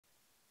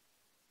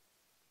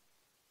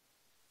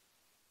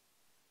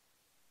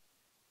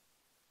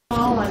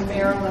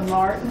Ellen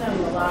Martin. I'm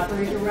the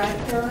library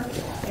director,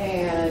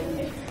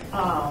 and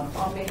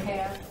on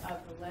behalf of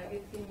the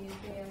Legacy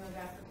Museum of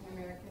African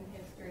American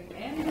History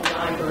and the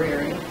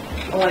library,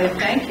 I want to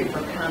thank you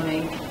for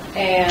coming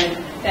and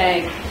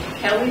thank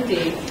Kelley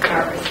Deetz,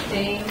 our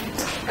esteemed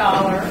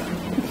scholar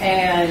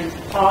and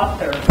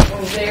author.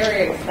 We're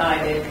very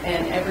excited,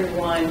 and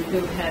everyone who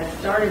has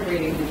started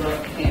reading the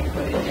book can't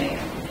put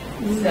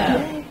it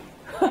down.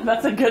 So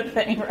that's a good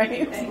thing,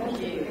 right?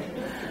 Thank you.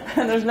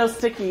 And there's no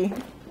sticky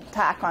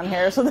tack on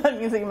here, so that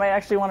means that you might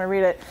actually want to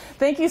read it.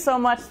 Thank you so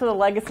much to the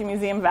Legacy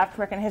Museum of African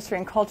American History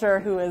and Culture,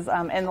 who is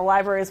in the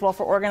library as well,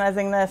 for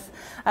organizing this.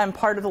 I'm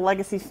part of the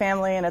Legacy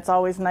family, and it's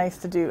always nice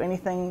to do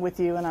anything with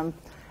you, and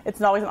it's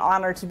always an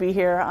honor to be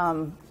here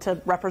to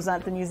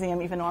represent the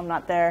museum, even though I'm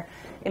not there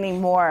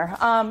anymore.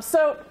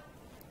 So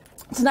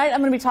tonight I'm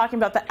going to be talking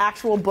about the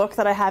actual book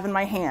that I have in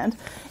my hand,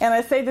 and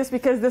I say this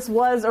because this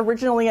was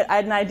originally, I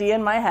had an idea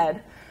in my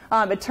head.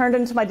 It turned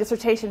into my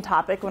dissertation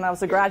topic when I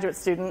was a graduate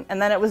student,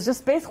 and then it was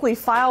just basically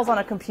files on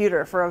a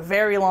computer for a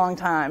very long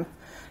time.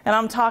 And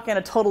I'm talking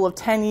a total of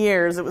 10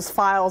 years, it was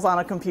files on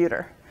a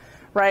computer,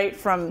 right?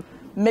 From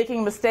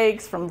making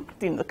mistakes, from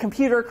the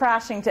computer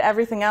crashing to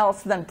everything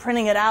else, then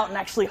printing it out and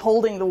actually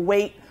holding the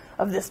weight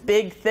of this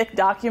big, thick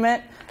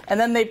document. And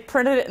then they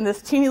printed it in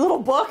this teeny little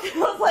book. I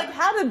was like,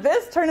 how did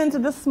this turn into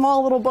this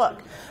small little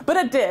book? But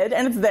it did,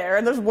 and it's there,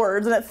 and there's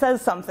words, and it says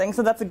something,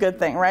 so that's a good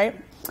thing, right?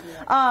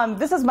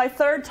 This is my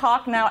third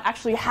talk now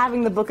actually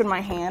having the book in my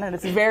hand, and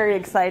it's very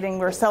exciting.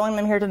 We're selling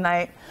them here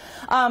tonight.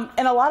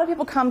 And a lot of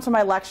people come to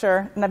my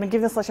lecture, and I've been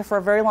giving this lecture for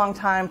a very long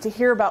time, to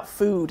hear about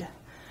food.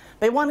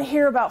 They want to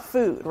hear about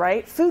food,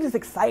 right? Food is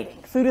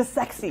exciting. Food is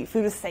sexy.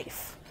 Food is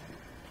safe.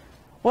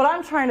 What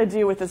I'm trying to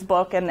do with this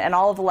book and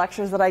all of the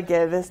lectures that I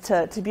give is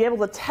to be able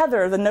to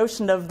tether the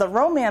notion of the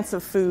romance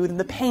of food and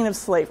the pain of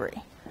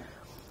slavery.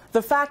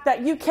 The fact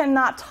that you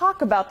cannot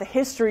talk about the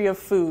history of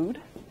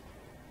food,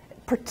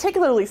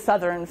 particularly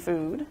Southern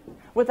food,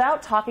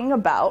 without talking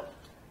about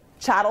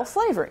chattel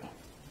slavery.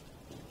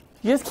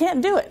 You just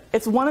can't do it.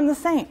 It's one and the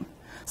same.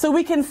 So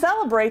we can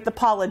celebrate the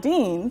Paula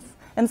Deans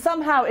and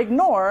somehow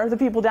ignore the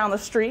people down the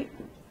street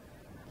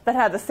that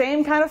had the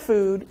same kind of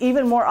food,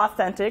 even more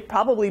authentic,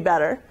 probably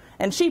better,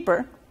 and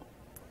cheaper,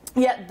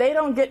 yet they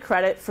don't get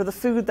credit for the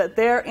food that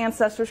their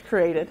ancestors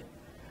created,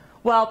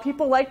 while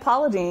people like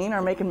Paula Deen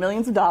are making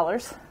millions of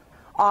dollars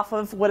off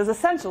of what is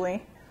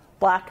essentially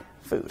black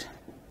food.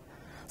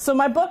 So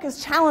my book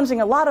is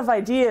challenging a lot of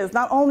ideas,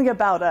 not only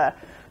about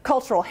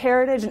cultural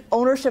heritage and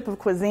ownership of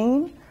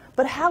cuisine,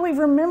 but how we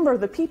remember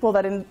the people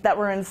that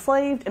were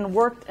enslaved and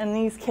worked in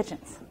these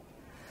kitchens.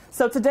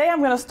 So today I'm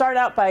going to start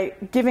out by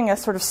giving a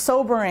sort of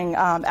sobering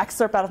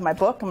excerpt out of my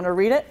book. I'm going to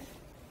read it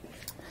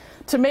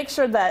to make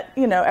sure that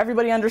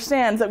everybody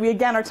understands that we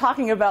again are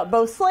talking about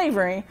both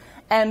slavery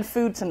and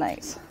food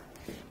tonight.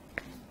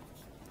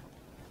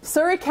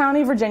 Surry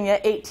County, Virginia,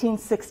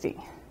 1860.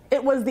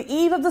 It was the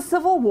eve of the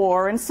Civil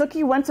War, and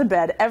Sookie went to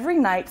bed every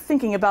night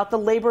thinking about the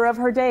labor of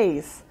her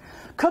days.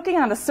 Cooking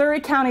on a Surry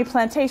County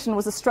plantation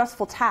was a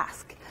stressful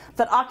task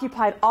that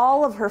occupied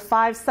all of her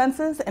 5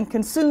 senses and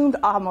consumed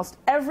almost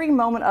every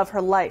moment of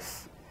her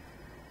life.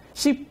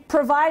 She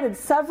provided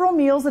several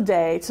meals a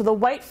day to the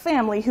white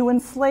family who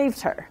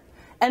enslaved her,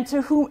 and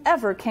to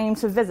whomever came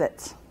to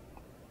visit.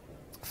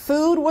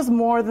 Food was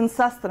more than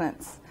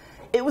sustenance.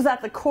 It was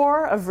at the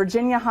core of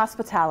Virginia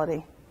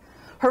hospitality.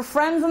 Her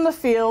friends in the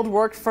field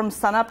worked from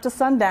sunup to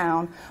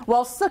sundown,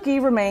 while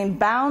Sookie remained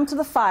bound to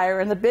the fire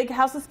in the big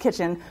house's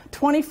kitchen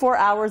 24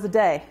 hours a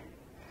day.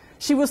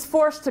 She was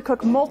forced to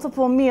cook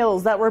multiple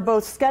meals that were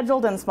both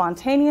scheduled and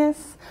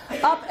spontaneous.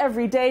 Up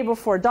every day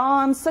before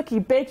dawn,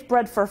 Sookie baked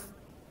bread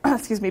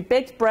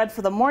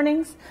for the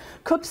mornings,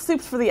 cooked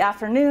soups for the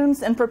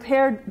afternoons, and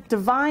prepared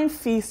divine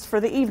feasts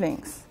for the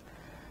evenings.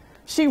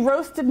 She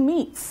roasted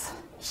meats,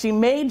 she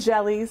made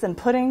jellies and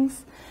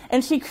puddings,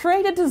 and she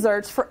created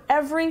desserts for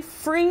every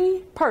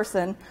free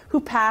person who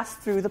passed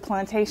through the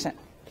plantation.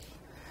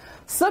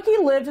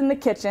 Sookie lived in the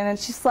kitchen, and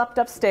she slept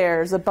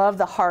upstairs above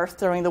the hearth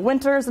during the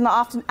winters and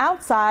often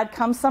outside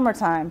come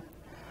summertime.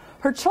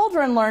 Her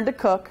children learned to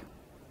cook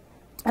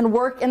and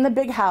work in the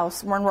big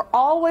house and were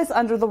always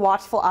under the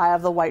watchful eye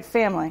of the white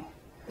family.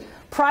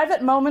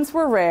 Private moments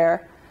were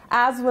rare,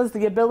 as was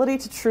the ability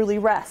to truly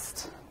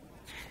rest.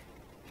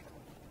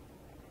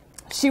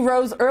 She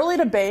rose early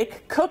to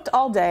bake, cooked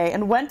all day,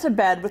 and went to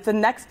bed with the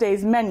next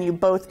day's menu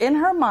both in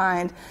her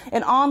mind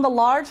and on the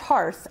large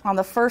hearth on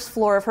the first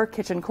floor of her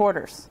kitchen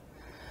quarters.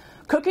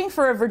 Cooking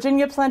for a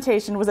Virginia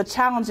plantation was a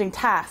challenging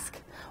task,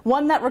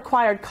 one that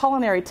required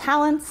culinary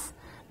talents,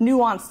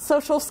 nuanced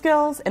social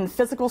skills, and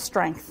physical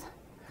strength.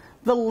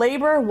 The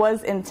labor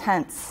was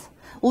intense.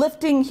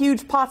 Lifting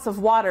huge pots of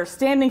water,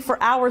 standing for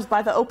hours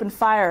by the open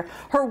fire,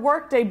 her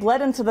workday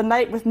bled into the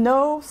night with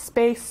no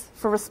space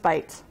for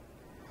respite.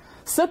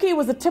 Sookie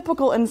was a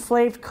typical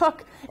enslaved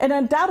cook and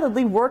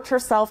undoubtedly worked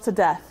herself to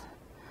death.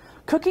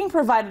 Cooking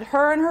provided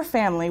her and her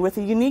family with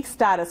a unique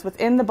status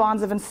within the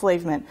bonds of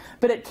enslavement,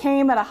 but it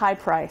came at a high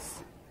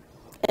price.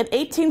 In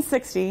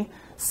 1860,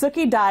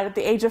 Sookie died at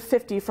the age of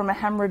 50 from a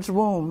hemorrhaged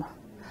womb.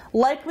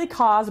 likely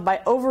caused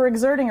by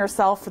overexerting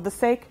herself for the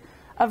sake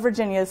of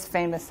Virginia's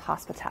famous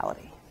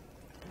hospitality.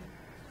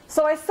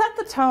 So I set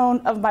the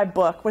tone of my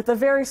book with a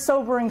very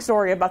sobering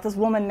story about this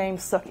woman named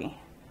Sookie.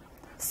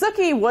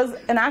 Sookie was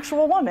an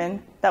actual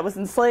woman that was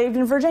enslaved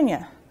in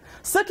Virginia.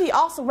 Sookie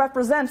also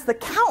represents the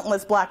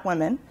countless black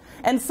women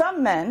and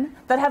some men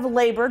that have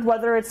labored,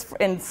 whether it's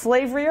in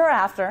slavery or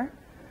after,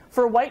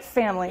 for white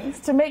families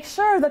to make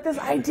sure that this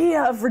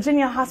idea of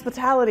Virginia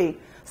hospitality,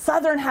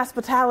 Southern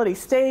hospitality,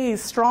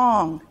 stays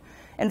strong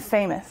and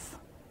famous.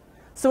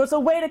 So it's a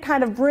way to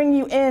kind of bring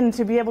you in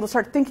to be able to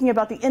start thinking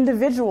about the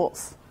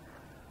individuals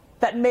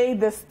that made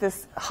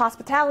this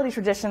hospitality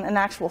tradition an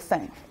actual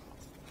thing.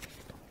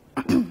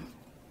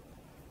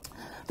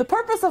 The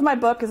purpose of my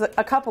book is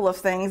a couple of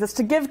things. It's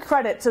to give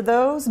credit to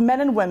those men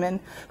and women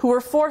who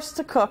were forced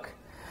to cook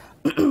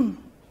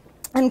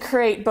and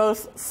create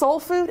both soul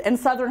food and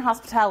Southern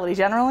hospitality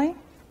generally.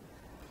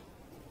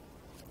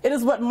 It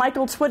is what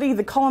Michael Twitty,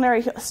 the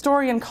culinary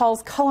historian,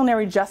 calls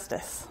culinary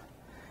justice,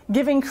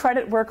 giving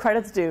credit where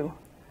credit's due.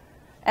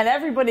 And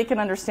everybody can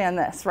understand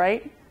this,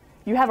 right?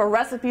 You have a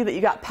recipe that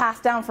you got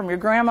passed down from your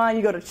grandma,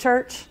 you go to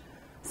church,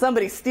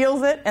 somebody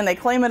steals it and they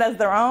claim it as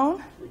their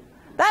own.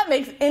 That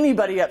makes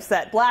anybody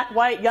upset. Black,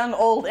 white, young,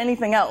 old,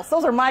 anything else.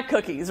 Those are my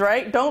cookies,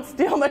 right? Don't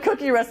steal my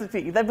cookie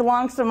recipe. That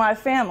belongs to my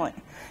family.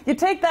 You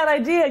take that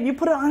idea, you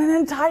put it on an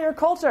entire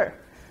culture.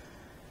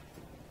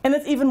 And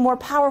it's even more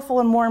powerful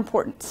and more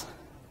important.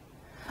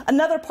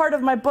 Another part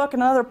of my book,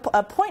 another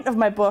point of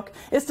my book,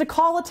 is to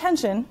call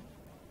attention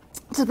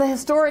to the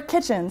historic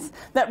kitchens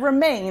that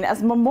remain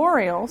as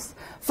memorials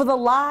for the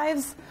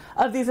lives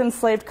of these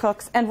enslaved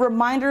cooks and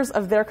reminders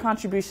of their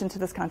contribution to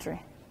this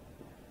country.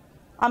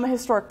 I'm a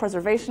historic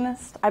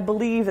preservationist. I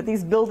believe that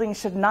these buildings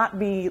should not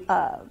be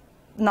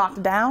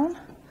knocked down,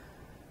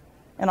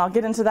 and I'll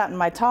get into that in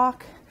my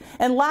talk.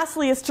 And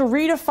lastly is to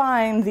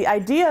redefine the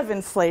idea of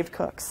enslaved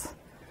cooks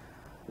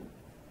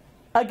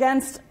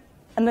against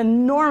an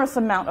enormous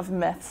amount of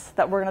myths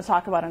that we're going to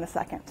talk about in a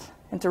second,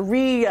 and to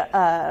refigure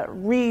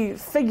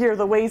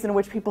the ways in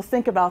which people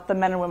think about the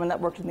men and women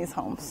that worked in these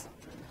homes.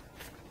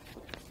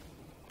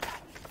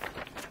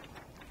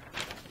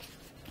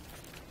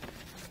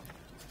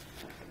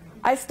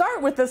 I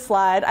start with this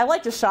slide. I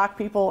like to shock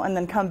people and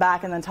then come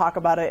back and then talk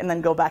about it and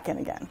then go back in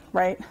again,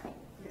 right?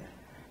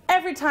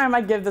 Every time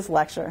I give this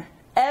lecture,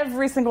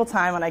 every single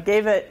time, and I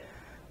gave it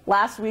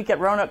last week at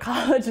Roanoke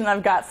College, and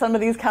I've got some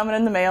of these coming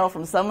in the mail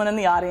from someone in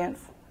the audience,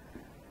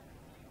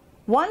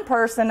 one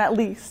person at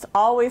least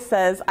always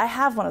says, I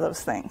have one of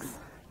those things.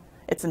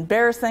 It's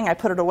embarrassing, I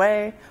put it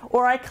away,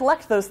 or I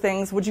collect those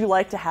things, would you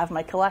like to have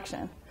my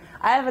collection?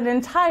 I have an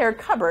entire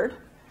cupboard,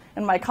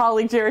 and my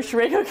colleague Jerry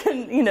Schrago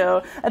can,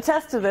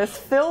 attest to this,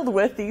 filled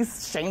with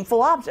these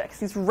shameful objects,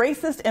 these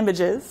racist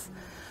images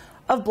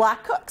of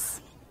black cooks.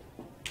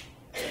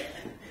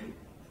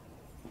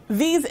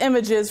 These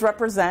images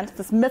represent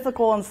this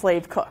mythical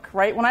enslaved cook,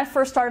 right? When I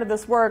first started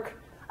this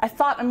work, I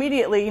thought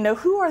immediately,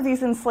 who are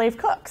these enslaved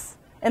cooks?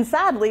 And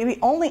sadly, the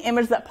only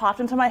image that popped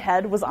into my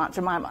head was Aunt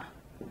Jemima.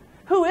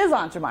 Who is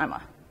Aunt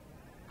Jemima?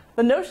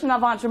 The notion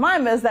of Aunt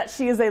Jemima is that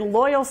she is a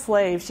loyal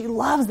slave. She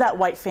loves that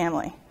white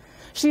family.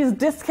 She is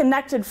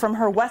disconnected from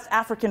her West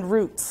African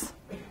roots,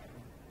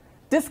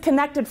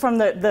 disconnected from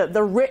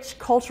the rich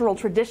cultural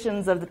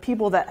traditions of the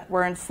people that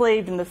were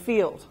enslaved in the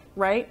field,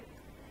 right?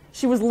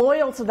 She was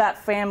loyal to that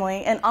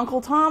family and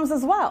Uncle Tom's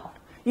as well.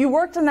 You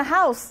worked in the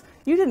house.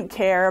 You didn't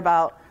care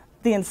about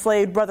the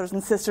enslaved brothers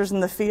and sisters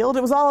in the field.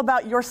 It was all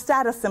about your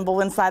status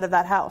symbol inside of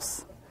that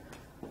house.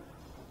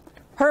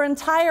 Her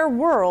entire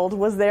world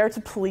was there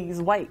to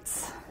please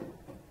whites.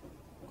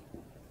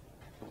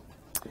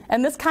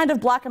 And this kind of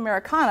black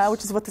Americana,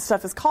 which is what this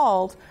stuff is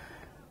called,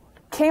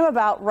 came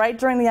about right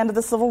during the end of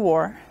the Civil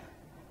War,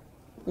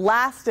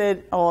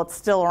 lasted, it's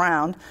still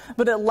around,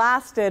 but it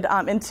lasted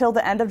until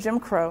the end of Jim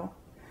Crow.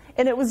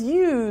 And it was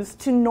used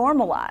to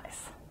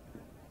normalize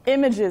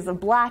images of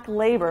black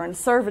labor and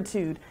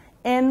servitude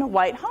in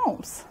white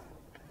homes.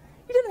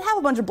 You didn't have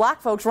a bunch of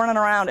black folks running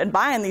around and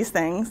buying these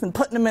things and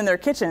putting them in their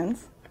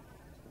kitchens.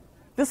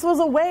 This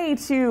was a way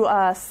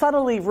to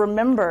subtly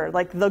remember,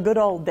 the good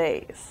old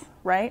days,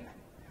 right?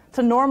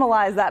 To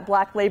normalize that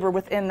black labor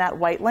within that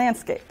white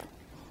landscape.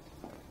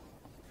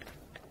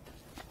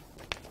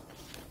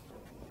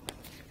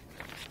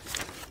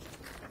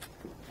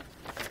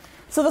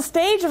 So the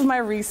stage of my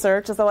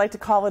research, as I like to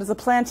call it, is a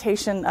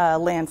plantation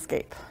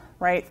landscape,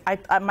 right?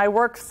 My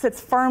work sits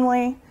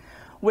firmly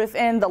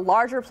within the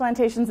larger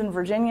plantations in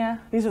Virginia.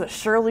 These are the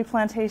Shirley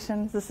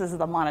plantations. This is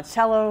the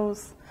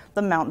Monticellos,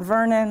 the Mount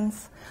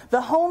Vernons,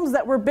 the homes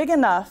that were big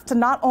enough to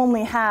not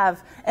only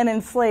have an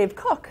enslaved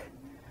cook,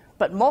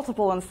 but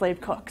multiple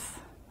enslaved cooks,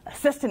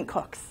 assistant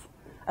cooks,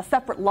 a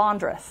separate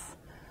laundress.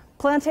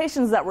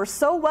 Plantations that were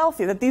so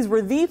wealthy that these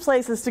were the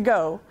places to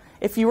go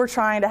if you were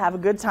trying to have a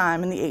good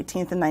time in the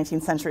 18th and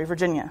 19th century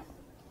Virginia.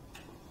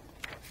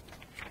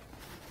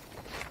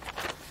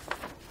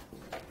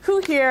 Who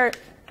here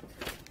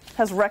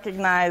has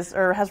recognized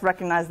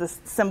this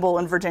symbol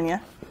in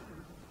Virginia?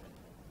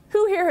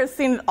 Who here has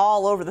seen it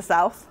all over the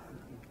South?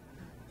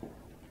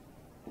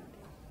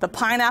 The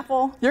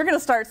pineapple, you're going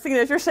to start seeing it.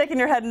 If you're shaking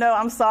your head, no,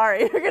 I'm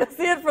sorry. You're going to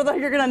see it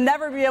you're going to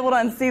never be able to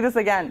unsee this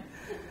again.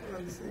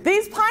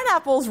 These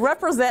pineapples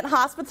represent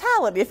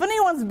hospitality. If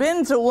anyone's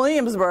been to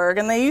Williamsburg,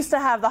 and they used to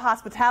have the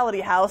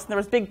hospitality house, and there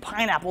was big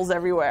pineapples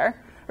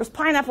everywhere. There's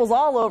pineapples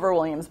all over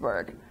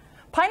Williamsburg.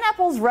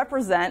 Pineapples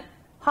represent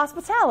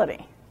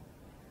hospitality.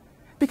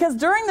 Because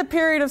during the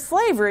period of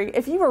slavery,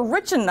 if you were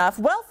rich enough,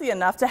 wealthy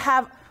enough to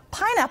have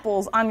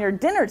pineapples on your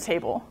dinner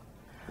table,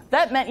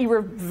 that meant you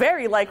were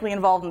very likely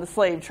involved in the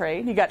slave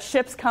trade. You got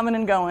ships coming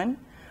and going,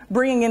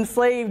 bringing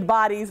enslaved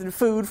bodies and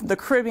food from the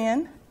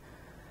Caribbean,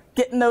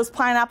 getting those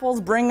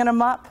pineapples, bringing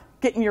them up,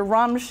 getting your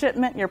rum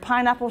shipment, your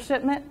pineapple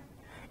shipment.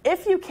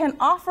 If you can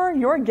offer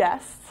your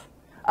guests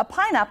a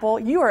pineapple,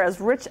 you are as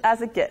rich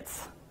as it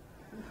gets.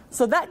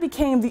 So that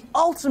became the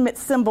ultimate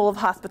symbol of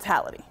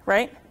hospitality,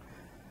 right?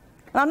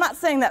 And I'm not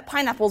saying that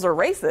pineapples are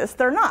racist.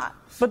 They're not.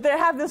 But they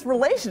have this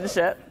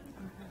relationship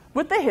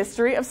with the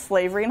history of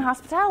slavery and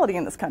hospitality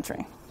in this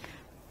country.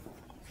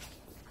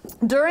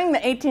 During the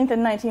 18th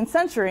and 19th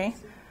century,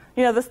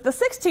 the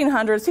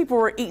 1600s, people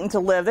were eating to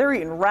live. They were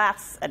eating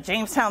rats at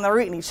Jamestown. They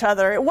were eating each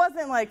other. It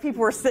wasn't like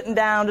people were sitting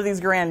down to these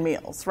grand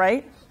meals,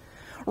 right?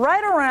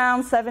 Right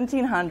around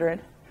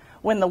 1700,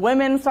 when the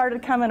women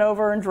started coming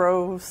over in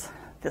droves,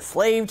 the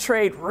slave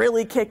trade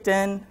really kicked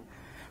in.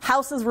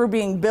 Houses were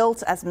being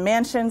built as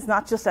mansions,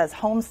 not just as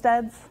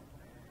homesteads.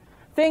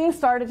 Things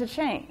started to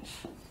change.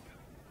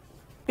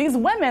 These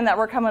women that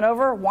were coming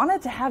over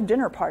wanted to have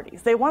dinner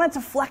parties. They wanted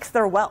to flex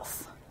their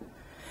wealth.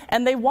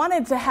 And they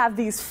wanted to have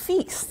these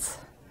feasts.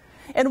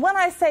 And when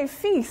I say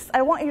feasts,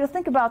 I want you to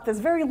think about this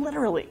very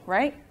literally,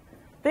 right?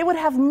 They would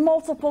have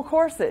multiple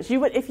courses.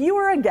 If you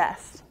were a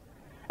guest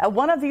at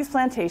one of these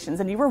plantations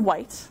and you were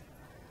white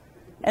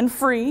and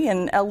free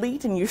and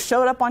elite and you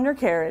showed up on your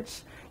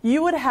carriage,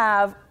 you would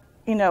have,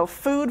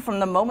 food from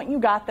the moment you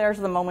got there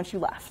to the moment you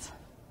left.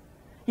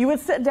 You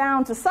would sit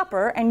down to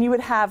supper and you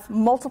would have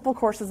multiple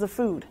courses of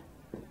food.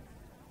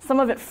 Some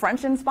of it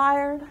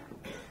French-inspired.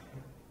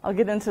 I'll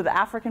get into the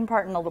African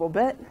part in a little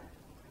bit.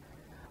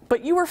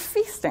 But you were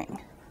feasting.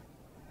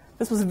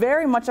 This was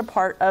very much a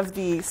part of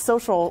the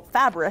social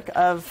fabric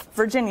of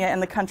Virginia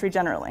and the country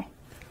generally.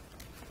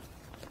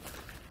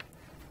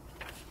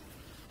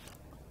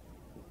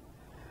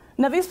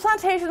 Now, these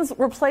plantations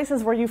were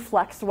places where you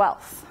flexed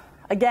wealth.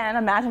 Again,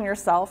 imagine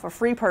yourself a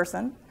free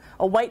person,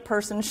 a white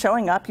person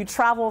showing up. You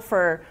travel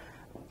for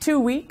 2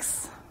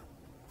 weeks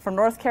from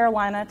North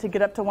Carolina to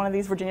get up to one of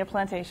these Virginia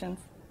plantations.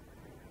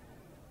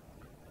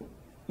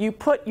 You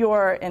put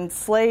your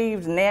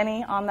enslaved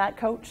nanny on that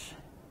coach,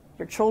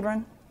 your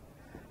children.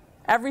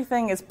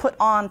 Everything is put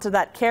onto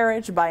that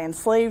carriage by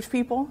enslaved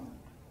people.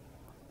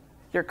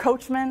 Your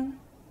coachman,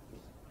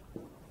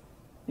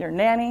 your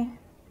nanny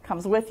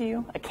comes with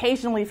you.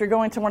 Occasionally, if you're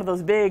going to one of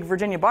those big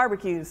Virginia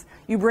barbecues,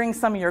 you bring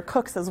some of your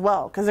cooks as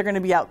well, because they're going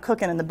to be out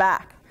cooking in the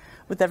back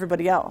with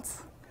everybody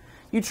else.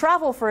 You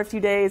travel for a few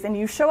days and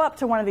you show up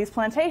to one of these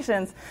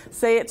plantations,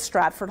 say it's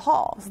Stratford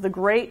Hall. This is the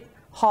great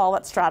hall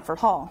at Stratford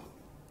Hall.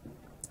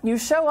 You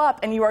show up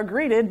and you are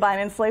greeted by an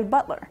enslaved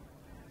butler.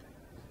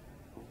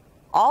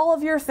 All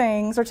of your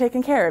things are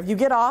taken care of. You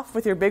get off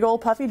with your big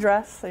old puffy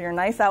dress or your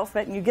nice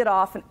outfit, and you get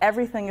off and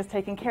everything is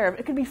taken care of.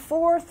 It could be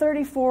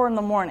 4:34 in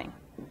the morning.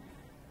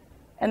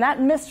 And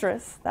that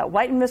mistress, that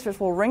white mistress,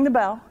 will ring the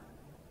bell,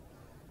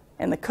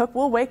 and the cook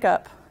will wake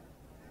up,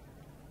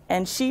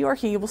 and she or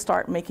he will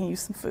start making you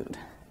some food.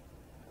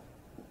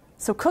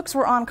 So cooks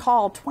were on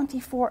call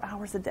 24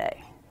 hours a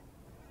day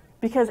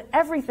because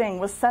everything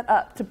was set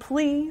up to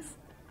please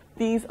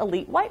these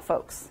elite white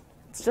folks.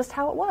 It's just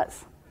how it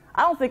was.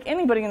 I don't think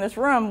anybody in this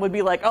room would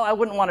be like, oh, I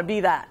wouldn't want to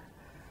be that.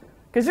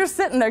 Because you're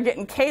sitting there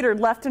getting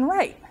catered left and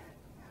right.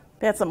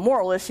 They had some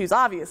moral issues,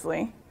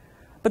 obviously.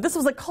 But this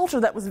was a culture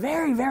that was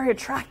very, very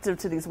attractive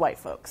to these white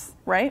folks,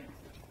 right?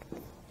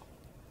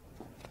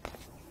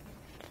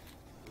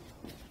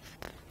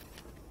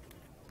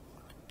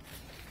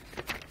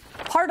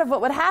 Part of what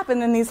would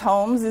happen in these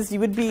homes is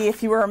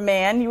if you were a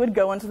man, you would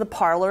go into the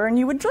parlor and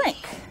you would drink.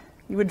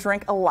 You would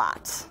drink a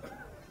lot.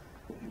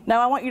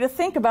 Now, I want you to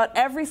think about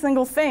every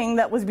single thing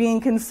that was being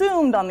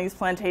consumed on these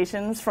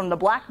plantations, from the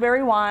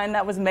blackberry wine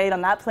that was made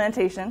on that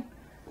plantation.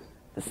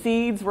 The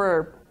seeds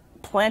were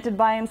planted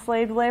by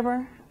enslaved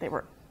labor.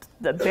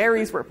 The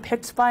berries were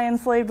picked by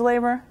enslaved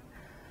labor.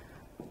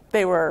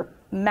 They were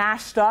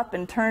mashed up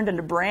and turned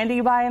into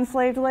brandy by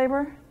enslaved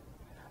labor.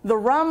 The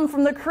rum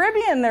from the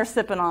Caribbean they're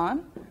sipping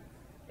on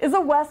is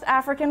a West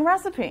African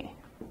recipe.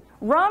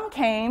 Rum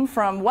came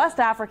from West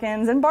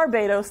Africans in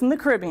Barbados and the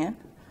Caribbean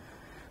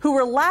who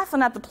were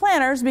laughing at the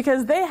planters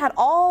because they had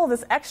all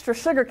this extra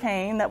sugar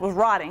cane that was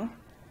rotting.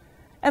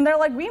 And they're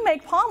like, we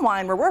make palm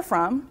wine where we're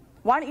from.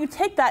 Why don't you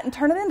take that and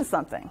turn it into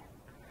something?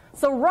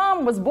 So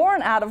rum was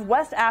born out of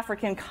West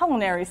African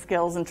culinary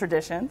skills and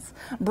traditions,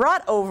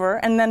 brought over,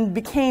 and then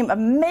became a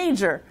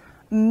major,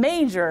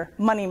 major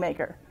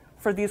moneymaker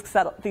for these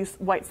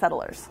white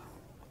settlers.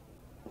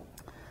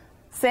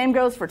 Same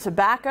goes for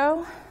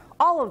tobacco,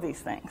 all of these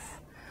things.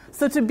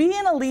 So to be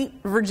an elite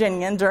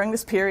Virginian during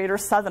this period, or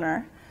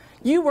Southerner,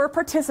 you were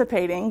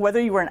participating, whether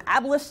you were an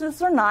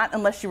abolitionist or not,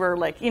 unless you were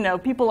like,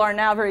 people are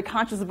now very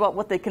conscious about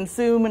what they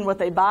consume and what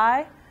they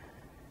buy.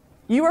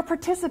 You are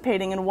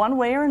participating in one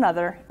way or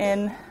another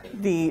in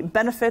the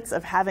benefits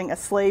of having a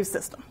slave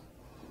system.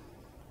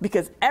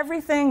 Because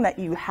everything that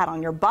you had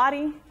on your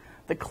body,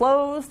 the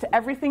clothes, to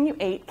everything you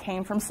ate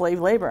came from slave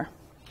labor.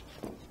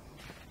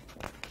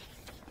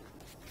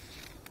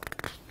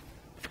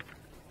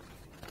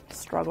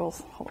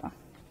 Struggles, hold on.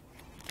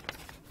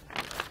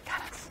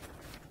 Got it.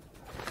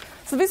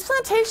 So these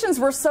plantations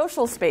were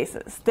social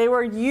spaces. They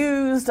were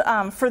used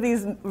for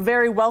these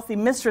very wealthy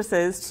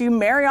mistresses to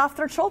marry off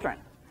their children.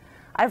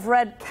 I've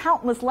read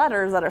countless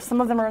letters,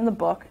 some of them are in the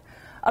book,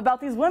 about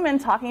these women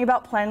talking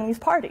about planning these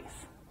parties.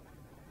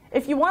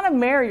 If you want to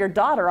marry your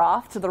daughter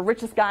off to the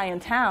richest guy in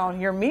town,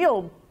 your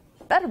meal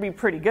better be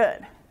pretty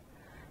good.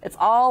 It's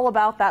all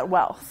about that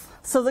wealth.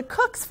 So the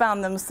cooks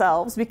found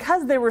themselves,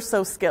 because they were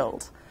so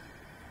skilled,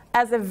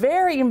 as a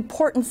very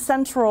important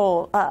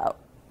central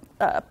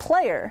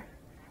player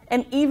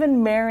in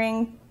even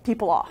marrying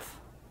people off.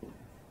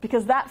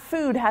 Because that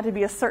food had to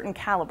be a certain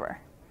caliber.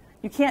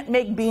 You can't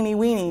make beanie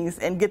weenies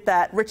and get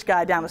that rich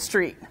guy down the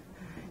street.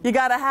 You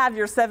got to have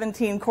your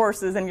 17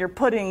 courses and your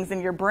puddings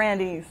and your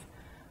brandies,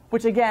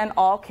 which again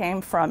all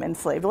came from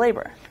enslaved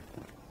labor.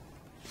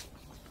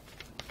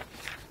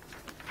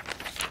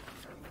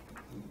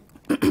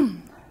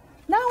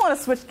 Now I want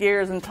to switch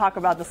gears and talk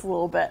about this a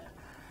little bit.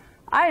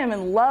 I am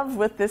in love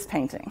with this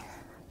painting.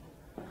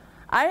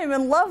 I am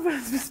in love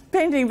with this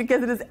painting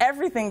because it is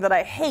everything that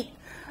I hate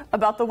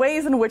about the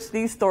ways in which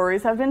these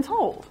stories have been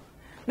told.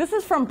 This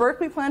is from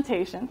Berkeley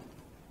Plantation.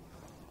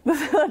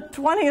 This is a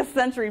 20th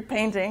century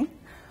painting.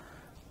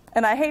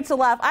 And I hate to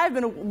laugh. I've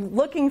been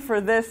looking for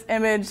this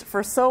image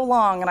for so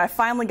long, and I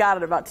finally got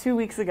it about 2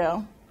 weeks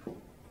ago.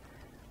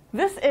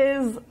 This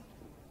is,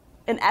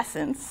 in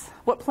essence,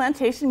 what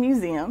plantation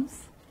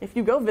museums, if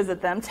you go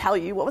visit them, tell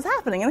you what was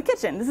happening in the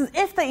kitchen. This is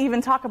if they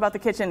even talk about the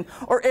kitchen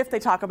or if they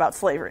talk about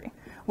slavery,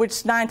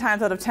 which 9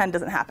 times out of 10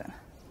 doesn't happen.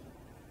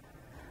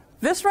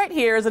 This right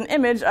here is an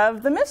image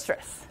of the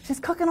mistress. She's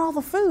cooking all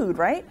the food,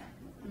 right?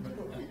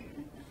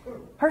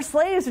 Her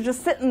slaves are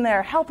just sitting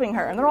there helping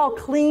her, and they're all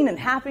clean and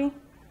happy.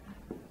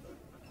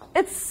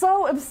 It's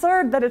so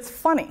absurd that it's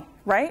funny,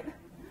 right?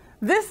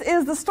 This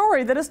is the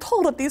story that is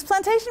told at these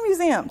plantation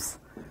museums.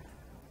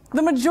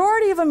 The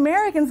majority of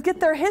Americans get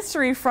their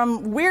history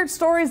from weird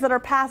stories that are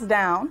passed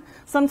down,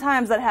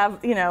 sometimes that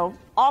have,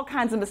 all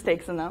kinds of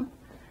mistakes in them,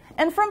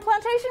 and from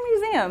plantation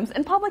museums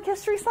and public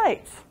history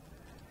sites.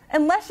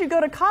 Unless you go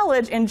to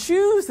college and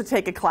choose to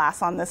take a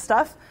class on this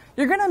stuff,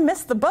 you're going to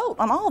miss the boat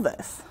on all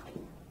this.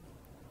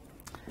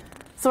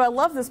 So I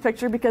love this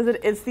picture because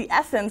it is the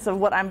essence of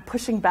what I'm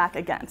pushing back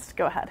against.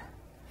 Go ahead.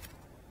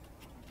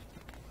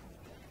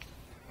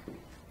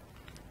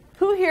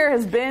 Who here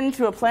has been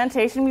to a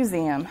plantation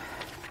museum,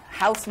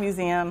 house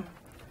museum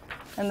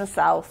in the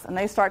South, and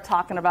they start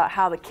talking about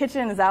how the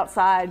kitchen is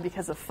outside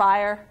because of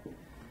fire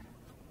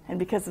and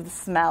because of the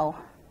smell?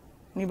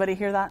 Anybody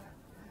hear that?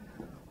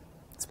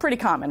 It's pretty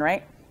common,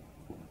 right?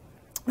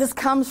 This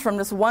comes from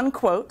this one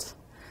quote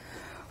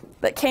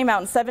that came out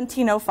in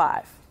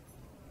 1705.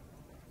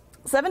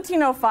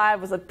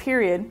 1705 was a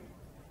period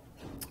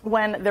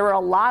when there were a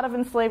lot of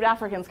enslaved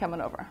Africans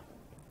coming over.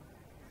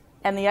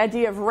 And the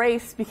idea of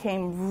race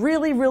became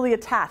really, really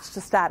attached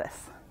to status.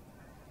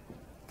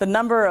 The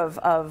number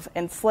of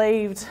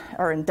enslaved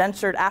or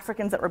indentured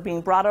Africans that were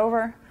being brought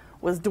over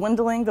was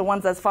dwindling,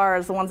 as far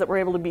as the ones that were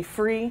able to be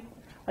free,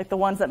 like the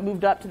ones that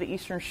moved up to the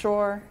Eastern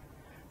Shore,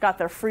 got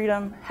their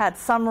freedom, had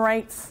some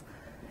rights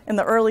in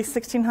the early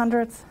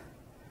 1600s.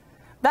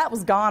 That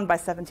was gone by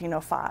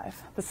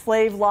 1705. The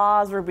slave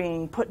laws were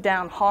being put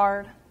down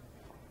hard.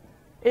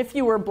 If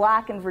you were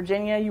black in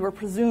Virginia, you were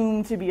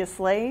presumed to be a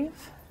slave.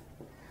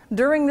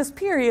 During this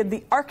period,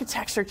 the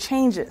architecture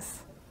changes.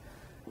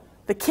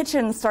 The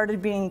kitchen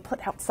started being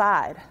put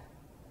outside.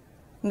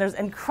 And there's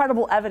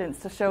incredible evidence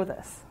to show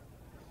this.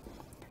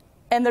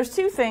 And there's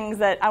 2 things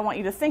that I want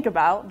you to think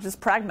about,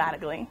 just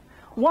pragmatically.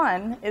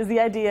 One is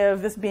the idea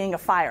of this being a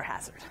fire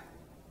hazard.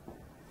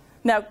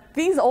 Now,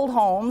 these old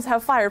homes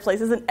have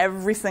fireplaces in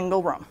every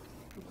single room.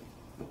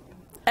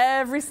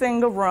 Every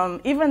single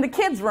room, even the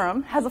kids'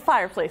 room, has a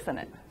fireplace in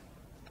it.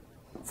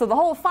 So the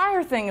whole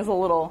fire thing is a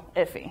little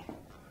iffy.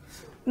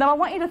 Now, I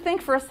want you to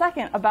think for a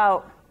second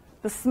about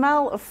the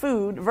smell of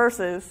food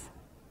versus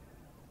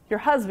your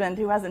husband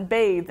who hasn't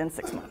bathed in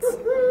 6 months.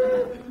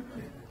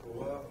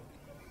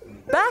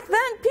 Back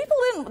then,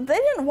 people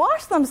didn't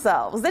wash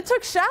themselves. They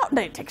took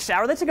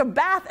a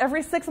bath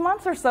every 6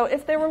 months or so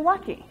if they were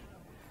lucky.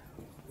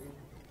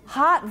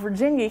 Hot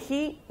Virginia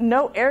heat,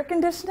 no air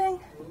conditioning.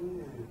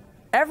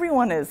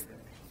 Everyone is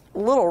a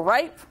little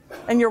ripe,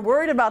 and you're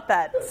worried about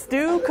that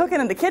stew cooking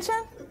in the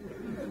kitchen.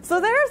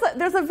 So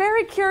there's a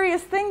very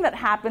curious thing that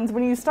happens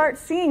when you start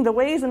seeing the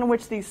ways in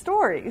which these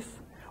stories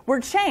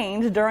were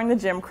changed during the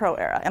Jim Crow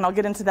era, and I'll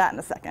get into that in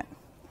a second.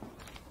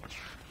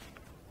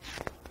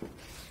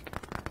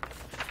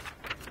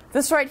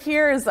 This right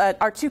here is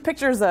our 2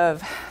 pictures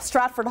of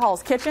Stratford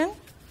Hall's kitchen.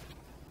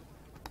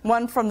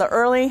 one from the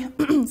early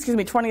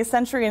 20th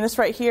century, and this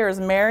right here is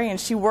Mary, and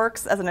she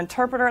works as an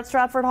interpreter at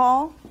Stratford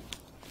Hall.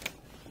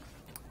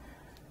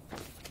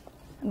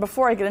 And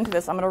before I get into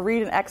this, I'm going to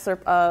read an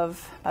excerpt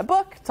of my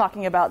book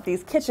talking about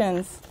these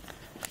kitchens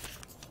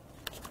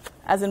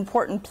as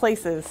important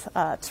places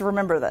to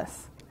remember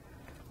this.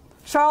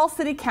 Charles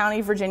City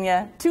County,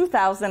 Virginia,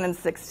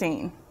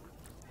 2016.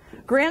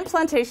 Grand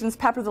plantations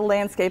pepper the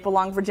landscape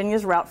along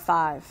Virginia's Route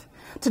 5.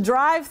 To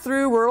drive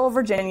through rural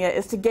Virginia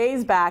is to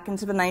gaze back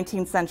into the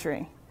 19th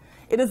century.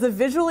 It is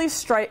visually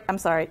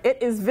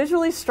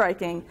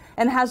striking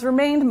and has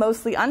remained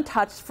mostly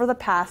untouched for the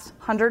past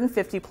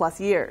 150 plus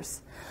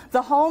years.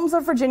 The homes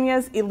of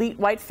Virginia's elite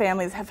white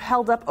families have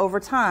held up over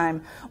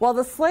time, while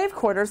the slave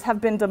quarters have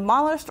been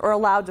demolished or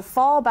allowed to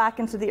fall back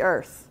into the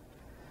earth.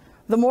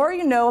 The more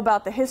you know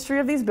about the history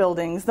of these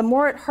buildings, the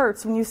more it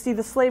hurts when you see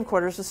the slave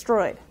quarters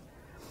destroyed.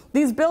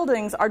 These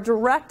buildings are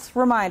direct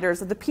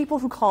reminders of the people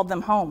who called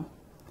them home.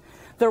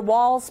 Their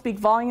walls speak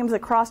volumes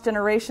across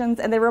generations,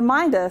 and they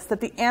remind us that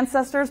the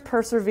ancestors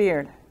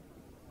persevered.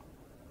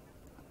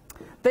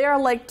 They are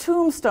like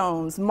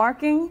tombstones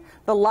marking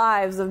the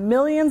lives of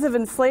millions of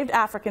enslaved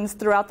Africans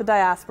throughout the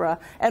diaspora,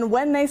 and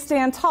when they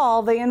stand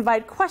tall, they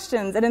invite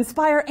questions and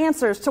inspire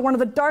answers to one of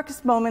the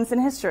darkest moments in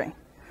history.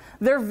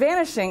 Their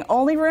vanishing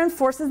only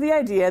reinforces the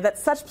idea that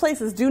such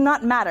places do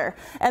not matter,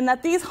 and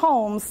that these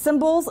homes,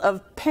 symbols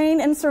of pain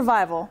and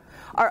survival,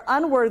 are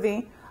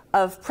unworthy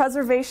of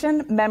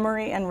preservation,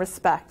 memory, and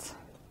respect.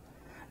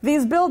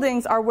 These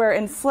buildings are where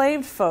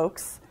enslaved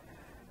folks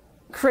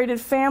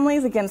created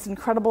families against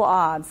incredible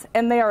odds,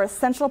 and they are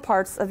essential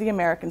parts of the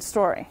American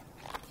story.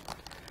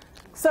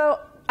 So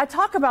I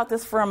talk about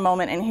this for a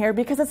moment in here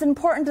because it's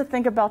important to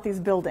think about these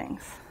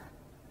buildings.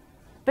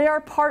 They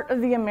are part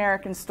of the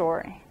American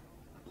story.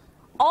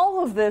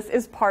 All of this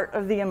is part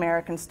of the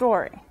American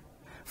story.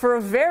 For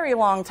a very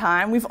long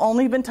time, we've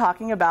only been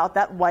talking about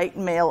that white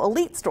male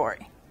elite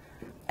story.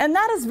 And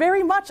that is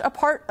very much a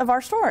part of our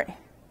story.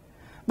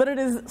 But it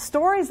is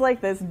stories like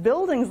this,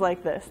 buildings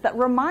like this, that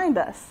remind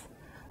us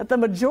that the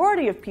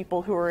majority of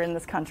people who are in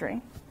this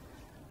country,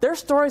 their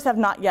stories have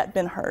not yet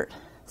been heard.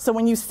 So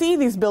when you see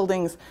these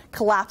buildings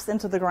collapse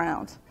into the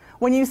ground,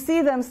 when you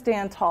see them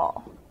stand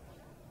tall,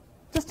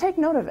 just take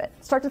note of it.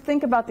 Start to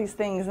think about these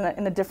things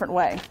in a different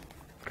way.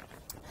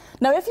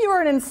 Now, if you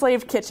were an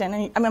enslaved kitchen,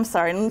 an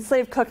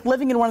enslaved cook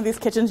living in one of these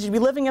kitchens, you'd be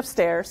living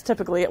upstairs,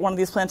 typically, at one of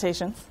these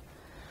plantations,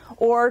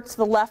 or to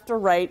the left or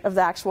right of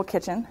the actual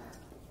kitchen.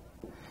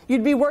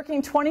 You'd be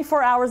working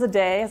 24 hours a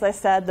day. As I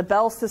said, the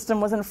bell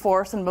system was in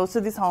force in most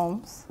of these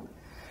homes.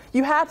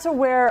 You had to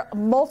wear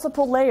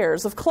multiple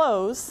layers of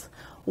clothes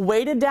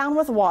weighted down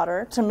with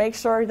water to make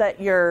sure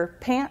that your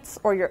pants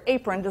or your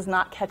apron does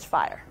not catch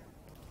fire.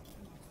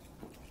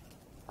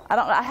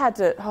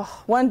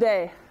 One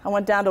day I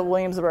went down to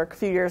Williamsburg a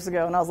few years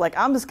ago, and I was like,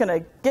 I'm just going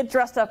to get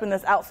dressed up in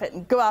this outfit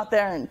and go out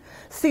there and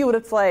see what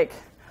it's like.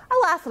 I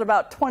lasted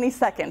about 20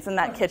 seconds in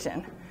that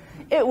kitchen.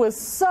 It was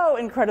so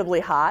incredibly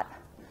hot.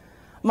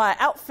 My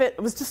outfit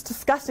was just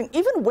disgusting.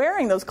 Even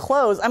wearing those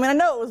clothes, I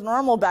know it was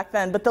normal back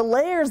then, but the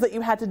layers that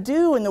you had to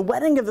do and the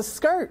wetting of the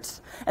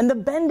skirts and the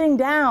bending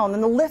down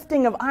and the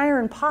lifting of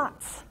iron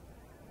pots.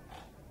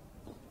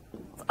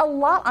 It's a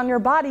lot on your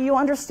body. You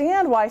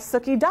understand why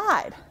Suki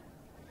died,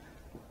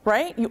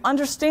 right? You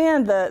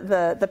understand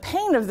the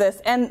pain of this.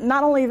 And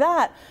not only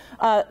that,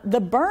 the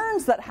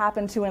burns that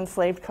happened to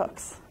enslaved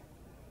cooks.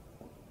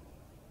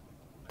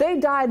 They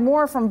died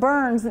more from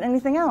burns than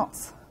anything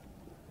else.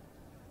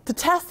 To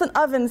test an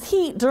oven's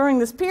heat during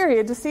this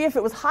period to see if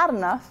it was hot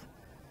enough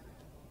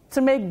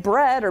to make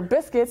bread or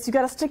biscuits, you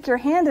got to stick your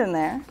hand in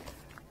there.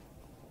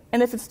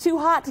 And if it's too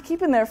hot to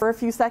keep in there for a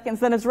few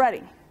seconds, then it's ready.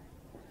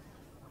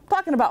 I'm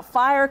talking about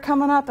fire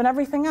coming up and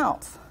everything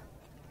else.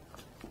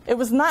 It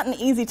was not an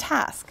easy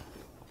task.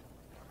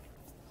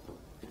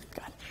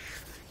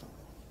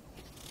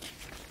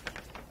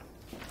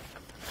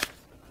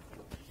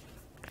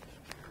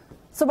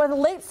 So by the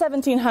late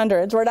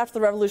 1700s, right after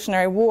the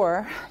Revolutionary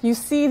War, you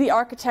see the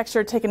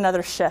architecture take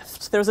another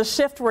shift. There was a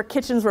shift where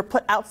kitchens were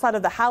put outside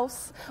of the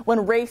house,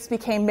 when race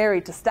became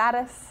married to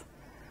status,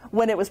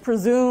 when it was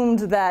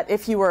presumed that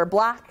if you were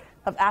black,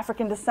 of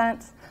African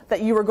descent,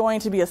 that you were going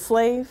to be a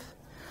slave.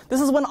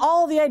 This is when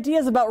all the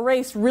ideas about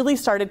race really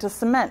started to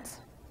cement.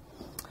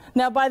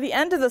 Now, by the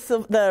end of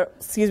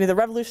the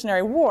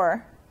Revolutionary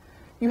War,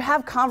 you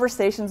have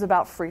conversations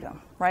about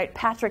freedom, right?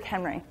 Patrick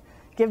Henry,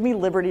 give me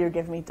liberty or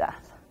give me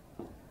death.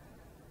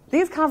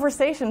 These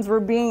conversations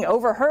were being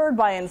overheard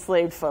by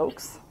enslaved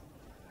folks,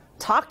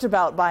 talked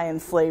about by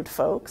enslaved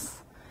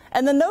folks,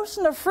 and the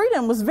notion of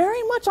freedom was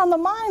very much on the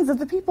minds of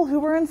the people who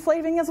were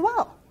enslaving as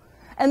well.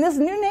 And this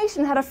new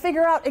nation had to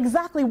figure out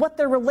exactly what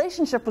their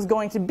relationship was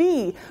going to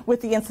be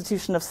with the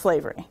institution of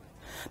slavery.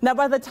 Now,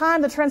 by the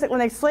time the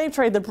transatlantic slave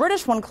trade, the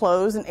British one,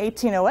 closed in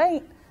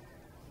 1808,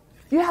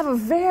 you have a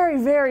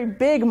very, very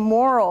big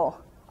moral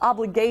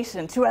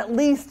obligation to at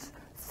least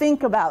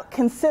think about,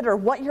 consider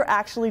what you're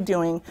actually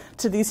doing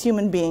to these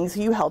human beings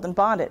who you held in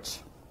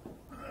bondage.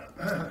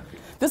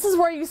 This is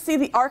where you see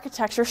the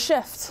architecture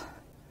shift.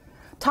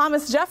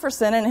 Thomas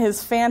Jefferson and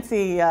his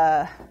fancy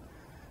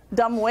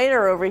dumb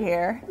waiter over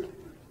here,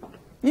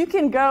 you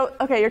can go,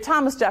 okay, you're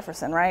Thomas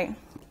Jefferson, right?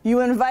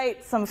 You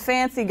invite some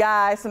fancy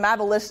guy, some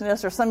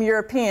abolitionist, or some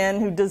European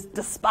who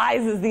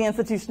despises the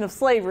institution of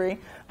slavery,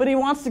 but he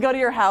wants to go to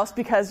your house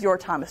because you're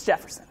Thomas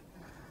Jefferson.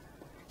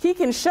 He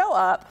can show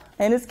up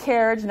in his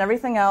carriage and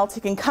everything else.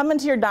 He can come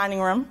into your dining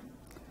room.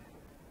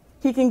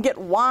 He can get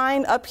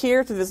wine up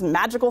here through this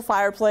magical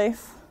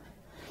fireplace.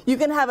 You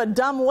can have a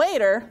dumb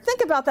waiter.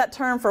 Think about that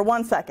term for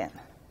 1 second.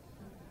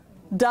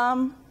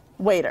 Dumb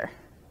waiter.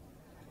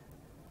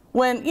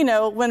 When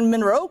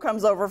Monroe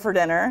comes over for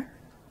dinner,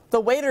 the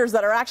waiters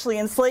that are actually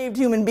enslaved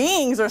human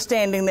beings are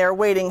standing there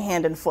waiting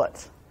hand and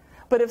foot.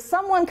 But if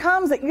someone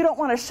comes that you don't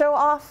want to show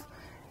off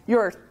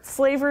your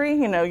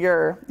slavery,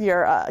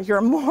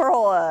 your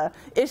moral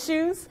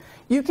issues,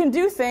 you can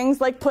do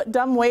things like put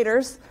dumb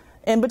waiters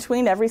in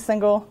between every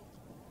single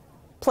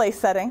place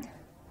setting.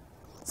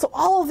 So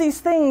all of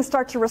these things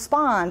start to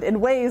respond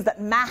in ways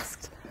that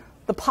masked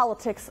the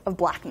politics of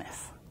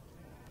blackness.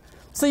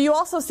 So you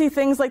also see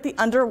things like the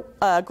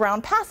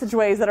underground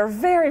passageways that are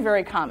very,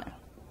 very common.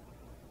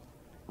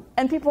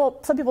 And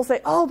some people say,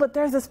 oh, but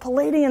there's this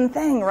Palladian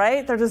thing,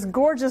 right? There's this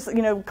gorgeous,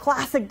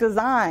 classic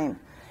design.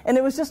 And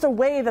it was just a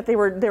way that they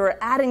were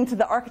adding to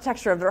the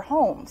architecture of their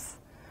homes.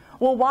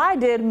 Well, why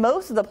did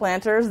most of the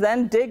planters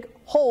then dig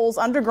holes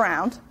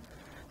underground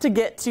to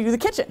get to the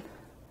kitchen?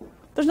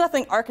 There's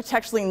nothing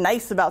architecturally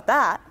nice about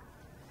that.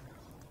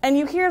 And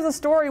you hear the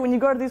story when you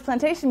go to these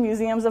plantation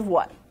museums of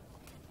what?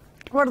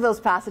 What are those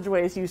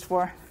passageways used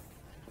for?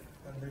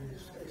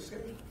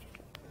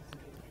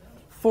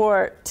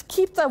 To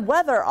keep the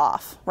weather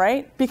off,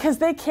 right? Because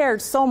they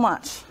cared so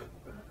much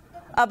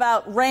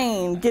about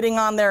rain getting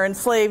on their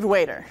enslaved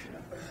waiter.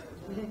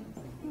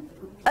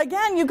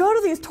 Again, you go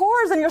to these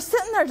tours and you're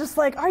sitting there just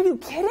like, are you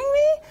kidding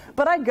me?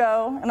 But I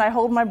go and I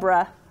hold my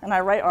breath and I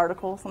write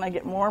articles and I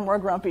get more and more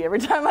grumpy every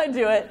time I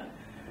do it.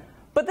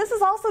 But this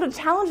is also to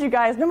challenge you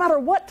guys, no matter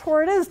what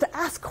tour it is, to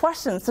ask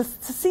questions, to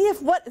see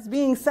if what is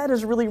being said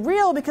is really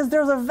real, because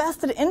there's a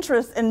vested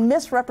interest in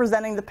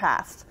misrepresenting the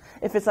past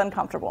if it's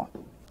uncomfortable.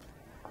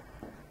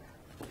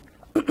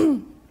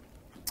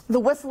 The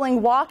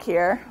Whistling Walk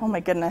here, oh my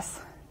goodness.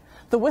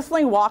 The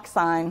Whistling Walk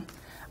sign,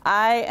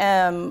 I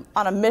am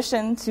on a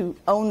mission to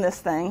own this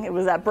thing. It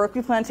was at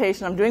Berkeley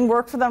Plantation. I'm doing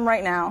work for them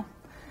right now.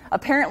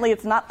 Apparently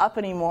it's not up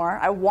anymore.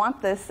 I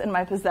want this in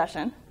my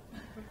possession.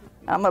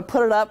 I'm going to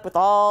put it up with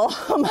all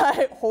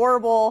my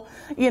horrible,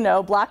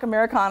 Black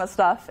Americana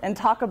stuff and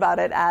talk about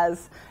it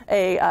as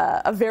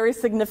a very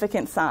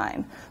significant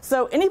sign.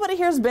 So anybody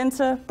here has been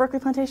to Berkeley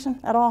Plantation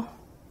at all?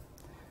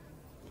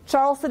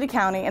 Charles City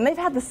County, and they've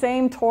had the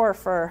same tour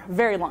for a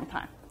very long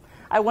time.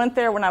 I went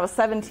there when I was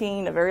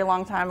 17, a very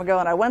long time ago,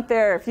 and I went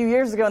there a few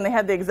years ago, and they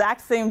had the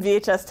exact same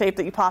VHS tape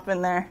that you pop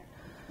in there.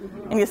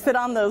 And you sit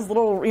on those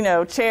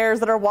little, chairs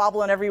that are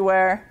wobbling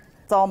everywhere.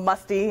 It's all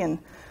musty, and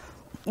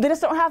they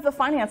just don't have the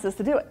finances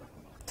to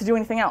do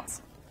anything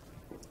else.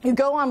 You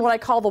go on what I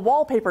call the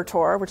wallpaper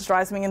tour, which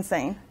drives me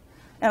insane.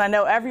 And I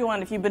know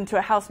everyone, if you've been to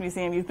a house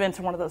museum, you've been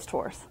to one of those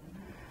tours,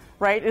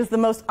 right? It is the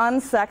most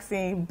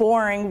unsexy,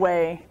 boring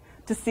way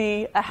to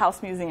see a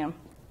house museum,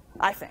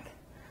 I think.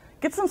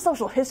 Get some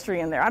social history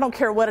in there. I don't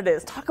care what it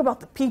is. Talk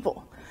about the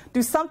people.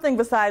 Do something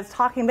besides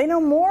talking. They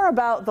know more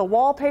about the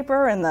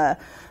wallpaper and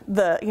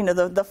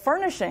the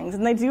furnishings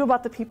than they do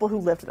about the people who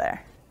lived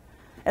there.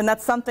 And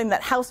that's something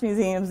that house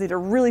museums need to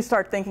really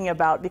start thinking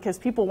about, because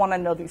people want to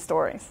know these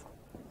stories.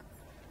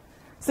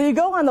 So you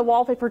go on the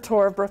wallpaper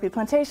tour of Berkeley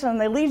Plantation,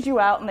 and they lead you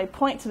out, and they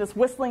point to this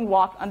Whistling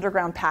Walk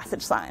underground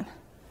passage sign.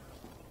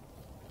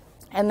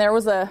 And there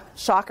was a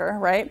shocker,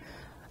 right?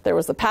 There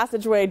was a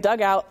passageway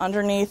dug out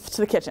underneath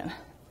to the kitchen.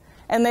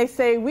 And they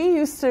say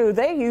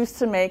they used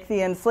to make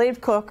the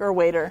enslaved cook or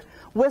waiter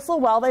whistle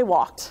while they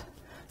walked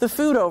the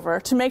food over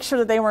to make sure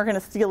that they weren't going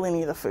to steal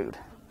any of the food.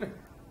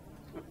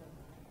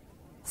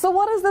 So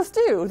what does this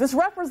do? This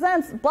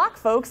represents Black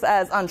folks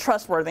as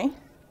untrustworthy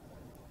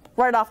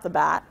right off the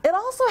bat. It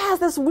also has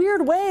this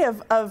weird way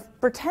of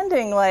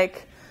pretending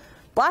like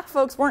Black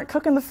folks weren't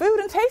cooking the food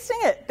and tasting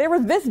it. They were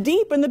this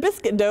deep in the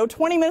biscuit dough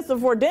 20 minutes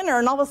before dinner,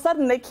 and all of a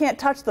sudden they can't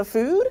touch the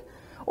food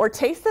or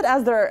taste it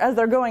as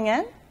they're going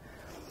in.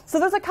 So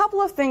there's a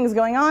couple of things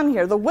going on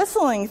here. The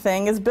whistling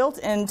thing is built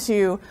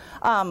into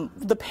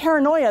the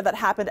paranoia that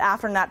happened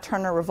after Nat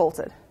Turner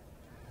revolted.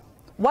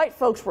 White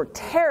folks were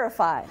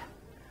terrified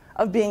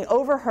of being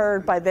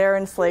overheard by their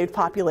enslaved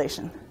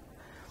population.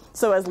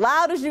 So as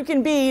loud as you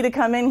can be to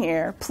come in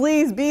here,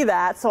 please be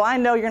that, so I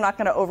know you're not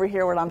going to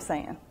overhear what I'm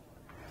saying.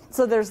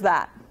 So there's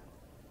that.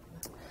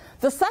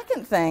 The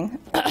second thing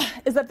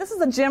is that this is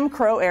a Jim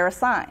Crow era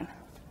sign.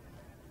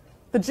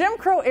 The Jim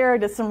Crow era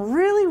did some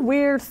really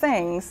weird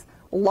things,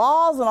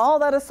 laws and all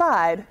that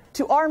aside,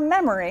 to our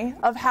memory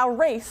of how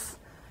race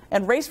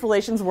and race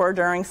relations were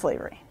during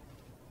slavery.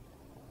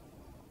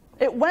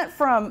 It went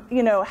from,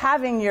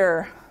 having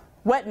your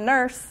wet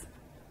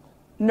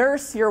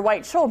nurse your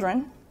white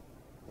children,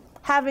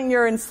 having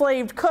your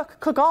enslaved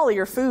cook all of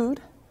your food,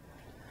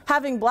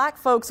 having black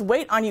folks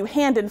wait on you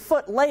hand and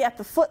foot, lay at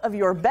the foot of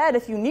your bed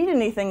if you need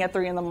anything at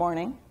 3 in the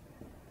morning.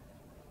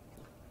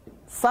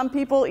 Some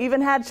people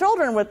even had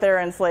children with their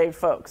enslaved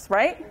folks,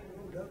 right?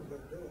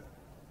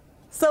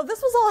 So this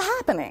was all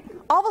happening.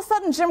 All of a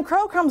sudden, Jim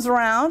Crow comes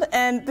around,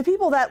 and the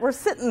people that were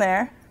sitting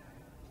there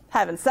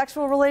having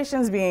sexual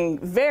relations, being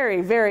very,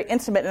 very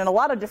intimate in a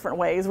lot of different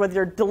ways, whether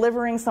you're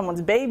delivering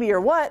someone's baby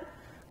or what,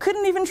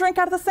 couldn't even drink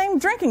out of the same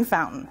drinking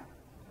fountain.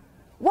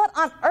 What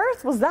on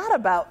earth was that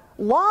about?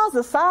 Laws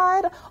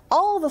aside,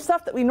 all the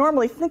stuff that we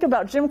normally think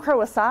about Jim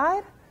Crow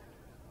aside,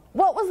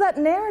 what was that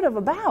narrative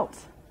about?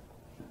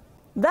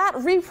 That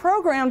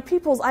reprogrammed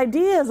people's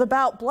ideas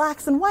about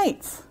blacks and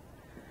whites.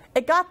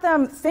 It got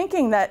them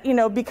thinking that,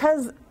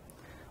 because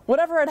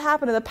whatever had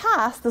happened in the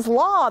past, this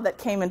law that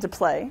came into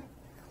play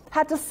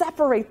had to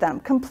separate them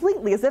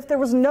completely, as if there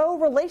was no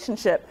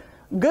relationship,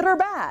 good or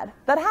bad,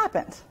 that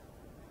happened.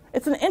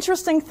 It's an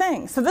interesting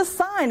thing. So this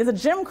sign is a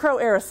Jim Crow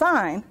era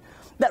sign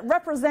that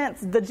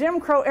represents the Jim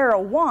Crow era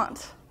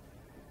want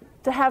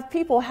to have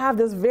people have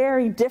this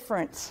very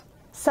different,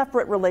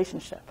 separate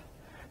relationship.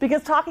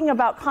 Because talking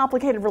about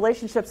complicated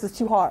relationships is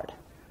too hard.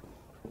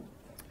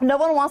 No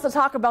one wants to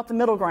talk about the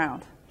middle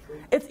ground.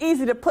 It's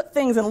easy to put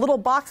things in little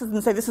boxes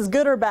and say this is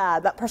good or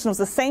bad, that person was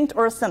a saint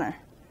or a sinner.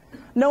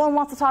 No one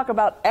wants to talk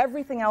about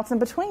everything else in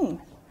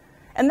between.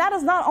 And that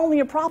is not only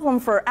a problem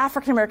for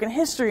African American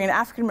history and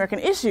African American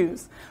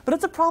issues, but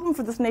it's a problem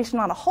for this nation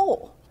on a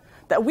whole,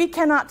 that we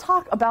cannot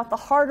talk about the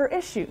harder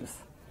issues,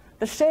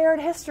 the shared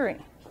history.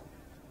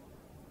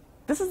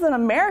 This is an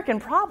American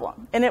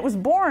problem, and it was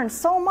born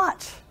so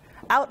much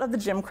out of the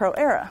Jim Crow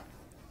era.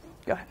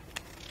 Go ahead.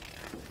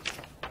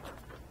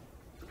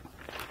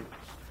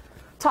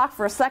 Talk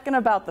for a second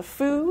about the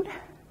food.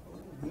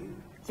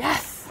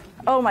 Yes.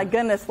 Oh my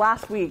goodness,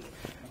 last week.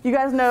 You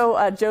guys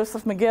know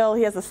Joseph McGill.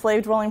 He has a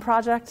slave dwelling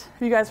project.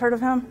 Have you guys heard of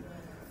him?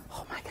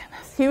 Oh my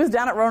goodness. He was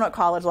down at Roanoke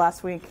College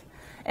last week.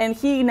 And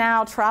he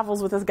now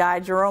travels with this guy,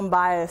 Jerome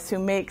Bias, who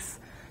makes,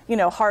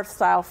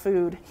 hearth-style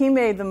food. He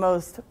made the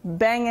most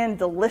banging,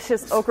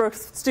 delicious okra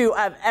stew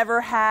I've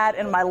ever had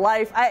in my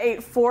life. I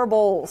ate 4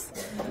 bowls.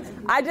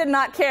 I did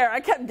not care. I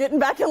kept getting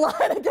back in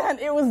line again.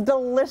 It was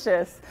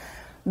delicious.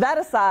 That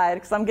aside,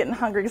 because I'm getting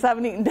hungry because I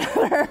haven't eaten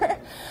dinner,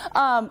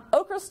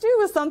 okra stew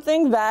is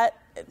something that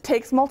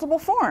takes multiple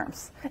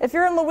forms. If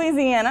you're in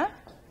Louisiana,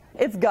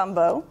 it's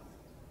gumbo.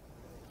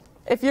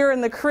 If you're in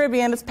the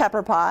Caribbean, it's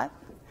pepper pot.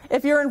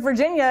 If you're in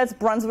Virginia, it's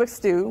Brunswick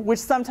stew, which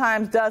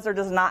sometimes does or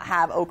does not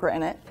have okra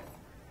in it.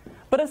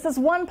 But it's this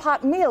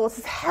one-pot meal. It's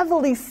this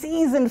heavily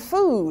seasoned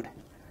food.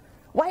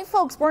 White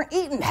folks weren't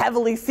eating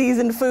heavily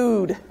seasoned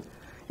food.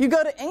 You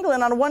go to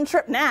England on one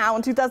trip now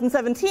in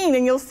 2017,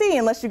 and you'll see,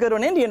 unless you go to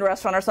an Indian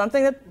restaurant or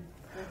something, that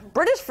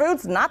British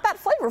food's not that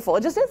flavorful.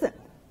 It just isn't.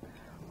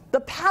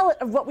 The palate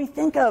of what we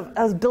think of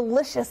as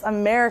delicious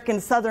American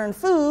Southern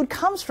food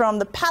comes from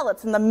the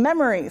palates and the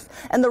memories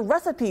and the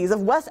recipes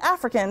of West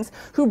Africans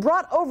who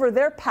brought over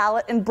their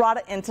palate and brought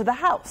it into the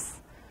house.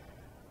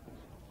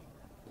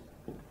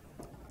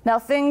 Now,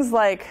 things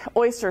like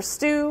oyster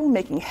stew,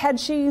 making head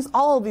cheese,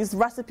 all of these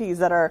recipes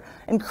that are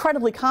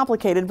incredibly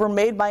complicated were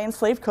made by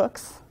enslaved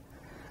cooks.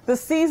 The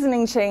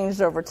seasoning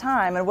changed over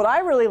time, and what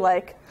I really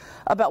like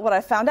about what I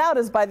found out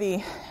is by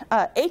the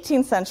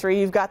 18th century,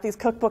 you've got these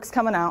cookbooks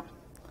coming out.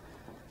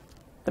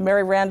 The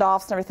Mary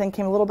Randolphs and everything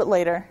came a little bit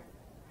later.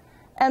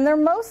 And the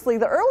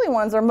early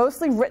ones are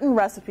mostly written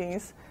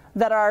recipes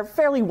that are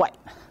fairly white,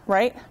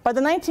 right? By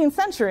the 19th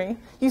century,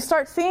 you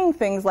start seeing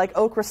things like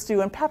okra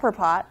stew and pepper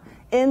pot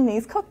in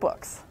these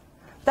cookbooks.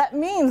 That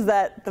means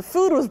that the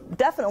food was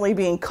definitely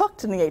being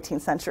cooked in the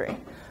 18th century,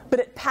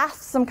 but it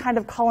passed some kind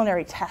of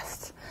culinary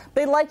test.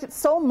 They liked it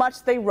so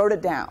much they wrote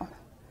it down.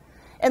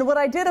 And what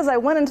I did is I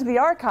went into the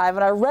archive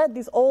and I read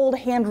these old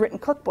handwritten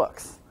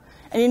cookbooks.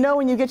 And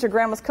when you get your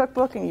grandma's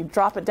cookbook and you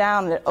drop it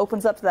down and it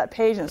opens up to that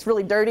page and it's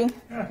really dirty?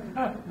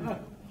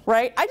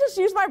 Right? I just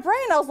used my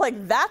brain. I was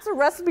like, that's a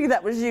recipe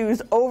that was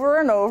used over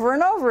and over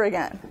and over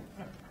again.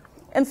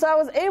 And so I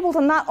was able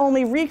to not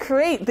only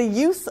recreate the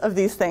use of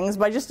these things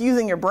by just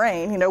using your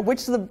brain,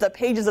 which of the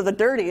pages are the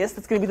dirtiest,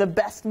 it's going to be the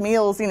best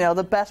meals,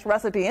 the best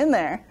recipe in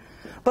there,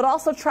 but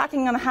also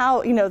tracking on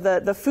how,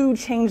 the food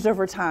changed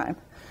over time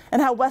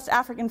and how West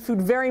African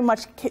food very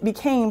much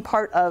became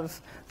part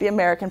of the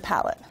American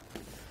palate.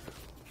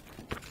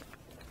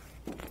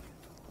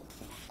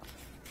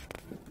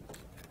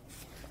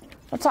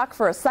 I'll talk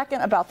for a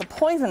second about the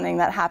poisoning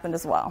that happened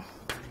as well.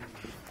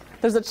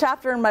 There's a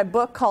chapter in my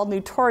book called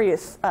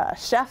Notorious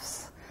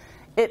Chefs.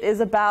 It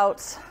is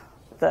about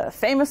the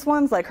famous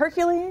ones like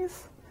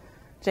Hercules,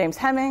 James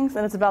Hemings,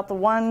 and it's about the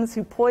ones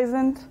who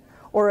poisoned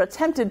or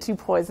attempted to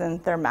poison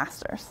their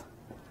masters.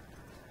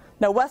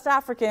 Now, West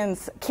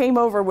Africans came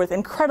over with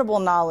incredible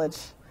knowledge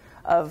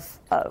of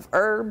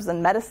herbs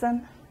and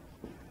medicine.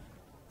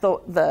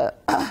 The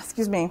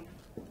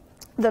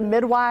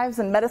midwives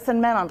and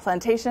medicine men on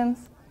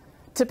plantations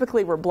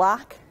typically were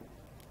black.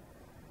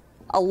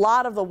 A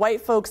lot of the white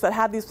folks that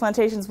had these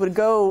plantations would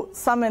go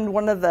summon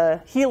one of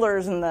the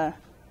healers in the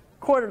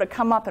quarter to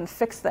come up and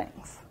fix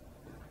things.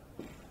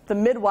 the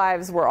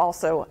midwives were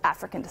also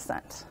African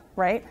descent,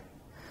 right?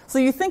 So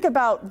you think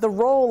about the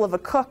role of a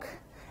cook,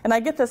 and I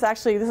get this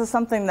actually, this is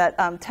something that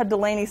Ted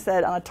Delaney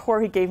said on a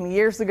tour he gave me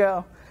years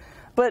ago,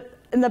 but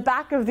in the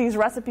back of these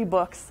recipe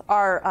books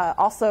are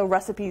also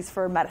recipes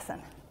for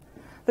medicine.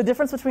 The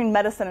difference between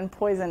medicine and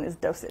poison is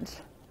dosage.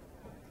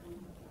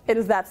 It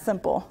is that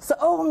simple. So,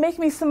 oh, make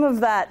me some of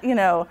that,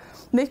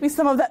 make me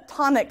some of that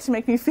tonic to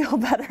make me feel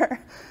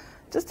better.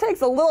 Just takes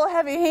a little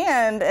heavy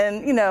hand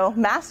and,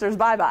 masters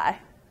bye-bye.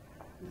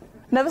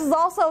 Now, this is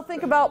also,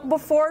 think about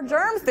before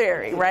germ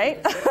theory,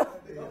 right?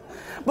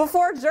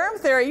 Before germ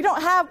theory, you don't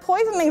have,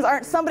 poisonings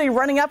aren't somebody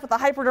running up with a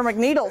hypodermic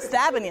needle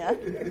stabbing you.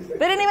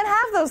 They didn't even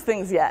have those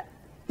things yet.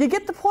 You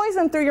get the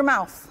poison through your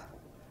mouth.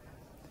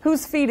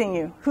 Who's feeding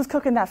you? Who's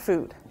cooking that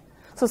food?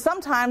 So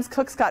sometimes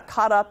cooks got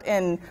caught up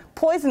in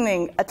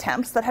poisoning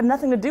attempts that had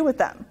nothing to do with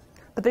them,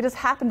 but they just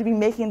happened to be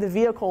making the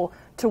vehicle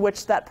to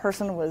which that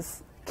person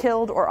was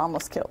killed or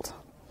almost killed.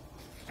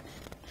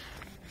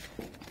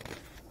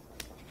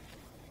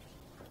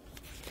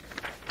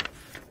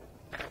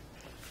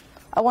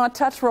 I want to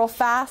touch real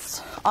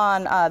fast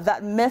on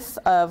that myth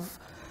of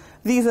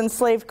these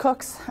enslaved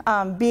cooks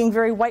being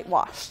very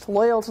whitewashed,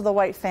 loyal to the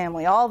white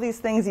family, all these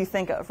things you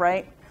think of,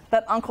 right?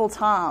 That Uncle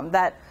Tom,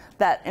 that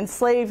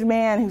enslaved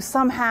man who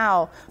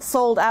somehow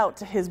sold out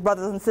to his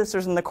brothers and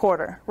sisters in the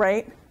quarter,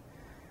 right?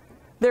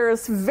 There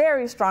is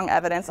very strong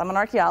evidence, I'm an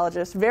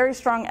archaeologist, very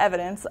strong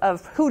evidence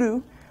of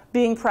hoodoo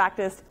being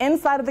practiced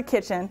inside of the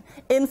kitchen,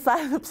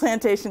 inside of the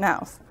plantation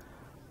house,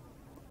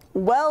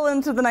 well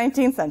into the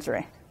 19th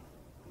century.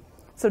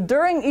 So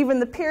during even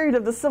the period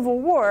of the Civil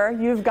War,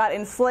 you've got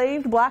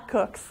enslaved black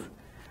cooks,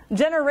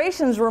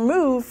 generations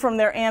removed from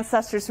their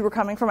ancestors who were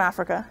coming from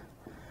Africa,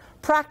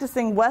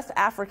 practicing West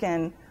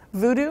African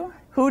voodoo,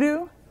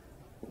 hoodoo,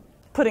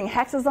 putting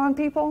hexes on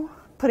people,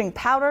 putting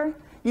powder,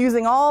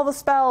 using all the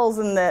spells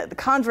and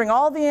conjuring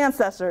all the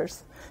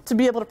ancestors to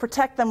be able to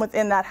protect them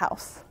within that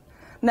house.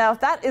 Now,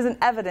 if that isn't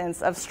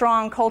evidence of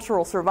strong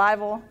cultural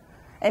survival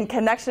and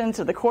connection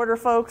to the quarter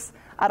folks,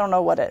 I don't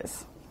know what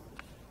is.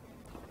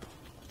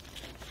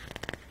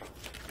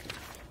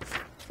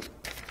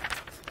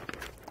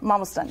 I'm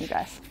almost done, you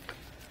guys.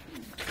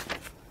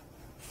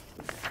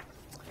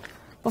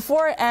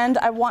 Before I end,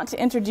 I want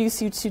to introduce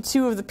you to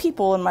two of the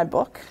people in my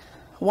book.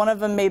 One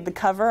of them made the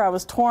cover. I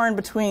was torn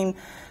between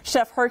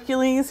Chef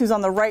Hercules, who's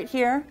on the right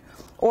here,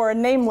 or a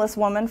nameless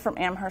woman from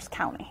Amherst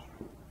County.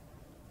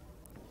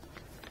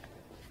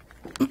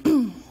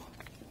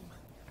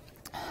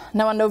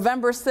 Now, on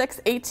November 6,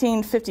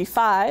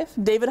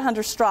 1855, David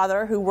Hunter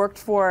Strother, who worked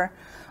for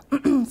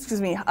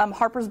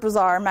Harper's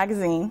Bazaar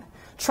magazine,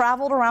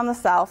 traveled around the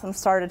South and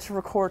started to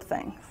record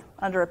things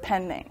under a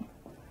pen name.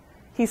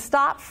 He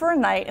stopped for a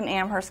night in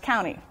Amherst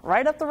County,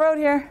 right up the road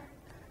here,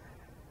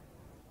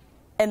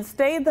 and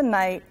stayed the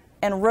night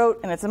and wrote,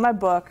 and it's in my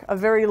book, a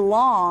very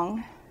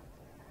long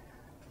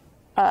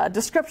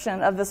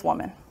description of this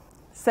woman,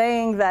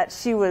 saying that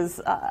she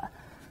was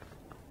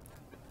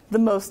the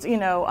most,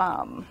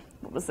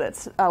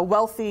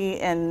 wealthy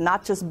in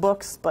not just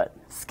books, but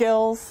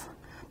skills,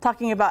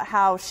 talking about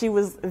how she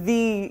was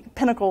the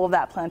pinnacle of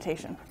that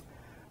plantation,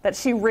 that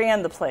she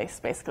ran the place,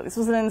 basically. This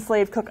was an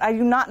enslaved cook. I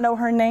do not know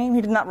her name. He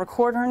did not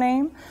record her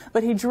name,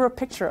 but he drew a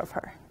picture of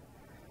her,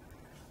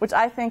 which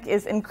I think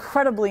is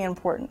incredibly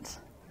important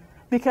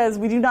because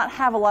we do not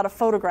have a lot of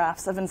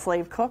photographs of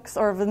enslaved cooks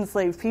or of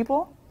enslaved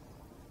people.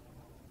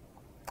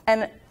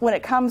 And when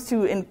it comes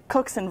to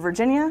cooks in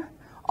Virginia,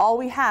 all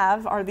we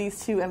have are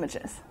these two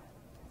images.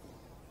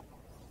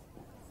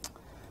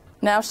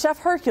 Now, Chef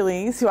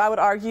Hercules, who I would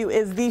argue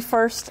is the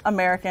first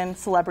American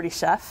celebrity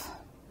chef,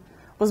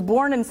 was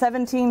born in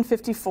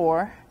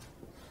 1754.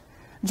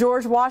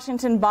 George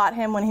Washington bought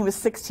him when he was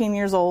 16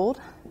 years old.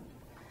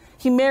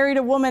 He married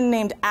a woman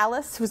named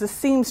Alice, who was a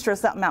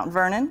seamstress at Mount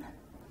Vernon.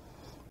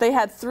 They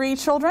had 3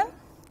 children,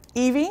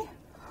 Evie,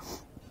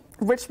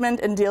 Richmond,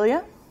 and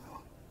Delia.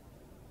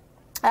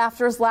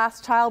 After his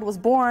last child was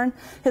born,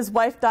 his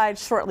wife died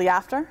shortly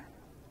after.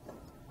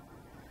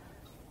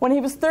 When he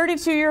was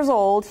 32 years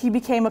old, he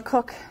became a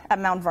cook at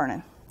Mount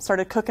Vernon,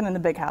 started cooking in the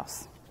big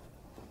house.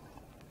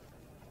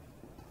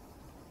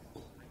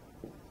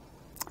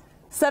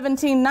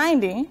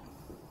 1790,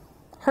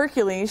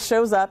 Hercules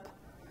shows up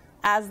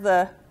as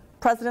the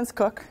president's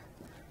cook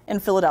in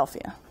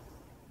Philadelphia.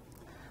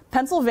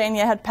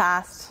 Pennsylvania had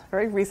passed,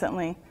 very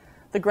recently,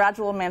 the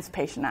Gradual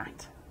Emancipation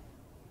Act.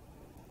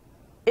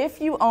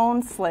 If you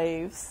owned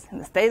slaves in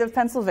the state of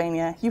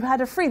Pennsylvania, you had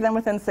to free them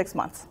within 6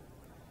 months.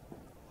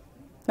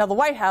 Now, the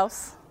White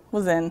House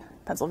was in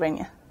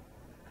Pennsylvania.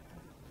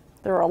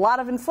 There were a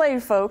lot of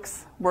enslaved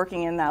folks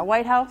working in that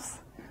White House.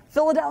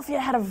 Philadelphia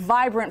had a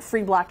vibrant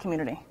free black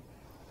community.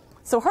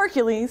 So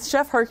Hercules,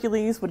 Chef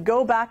Hercules, would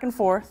go back and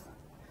forth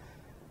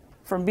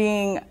from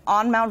being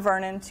on Mount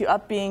Vernon to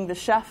up being the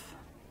chef,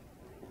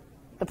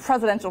 the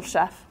presidential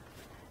chef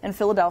in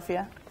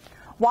Philadelphia.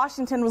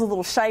 Washington was a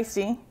little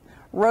shysty,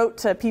 wrote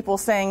to people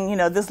saying,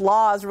 this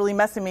law is really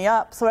messing me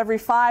up. So every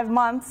 5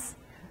 months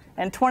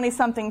and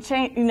 20-something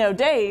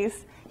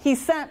days, he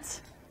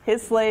sent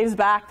his slaves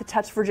back to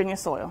touch Virginia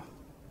soil.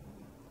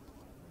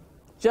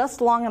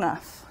 Just long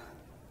enough.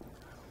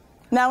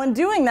 Now, in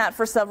doing that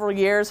for several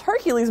years,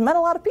 Hercules met a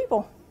lot of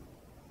people.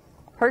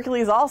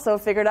 Hercules also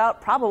figured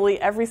out probably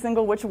every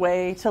single which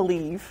way to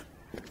leave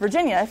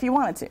Virginia if he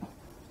wanted to.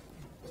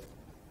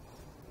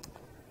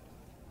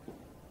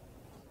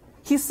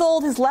 He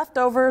sold his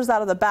leftovers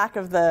out of the back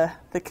of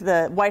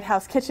the White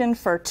House kitchen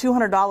for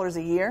 $200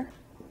 a year.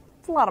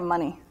 It's a lot of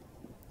money.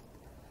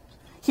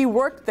 He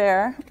worked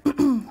there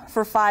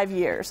for 5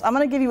 years. I'm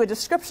going to give you a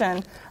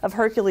description of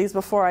Hercules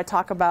before I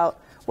talk about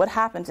what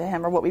happened to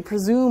him, or what we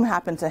presume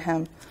happened to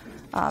him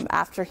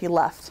after he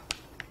left.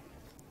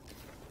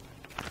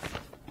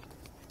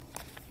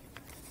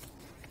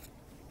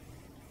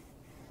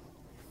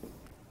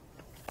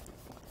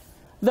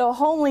 Though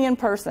homely in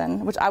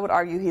person, which I would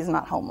argue he's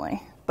not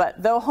homely,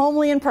 but though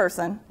homely in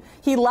person,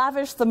 he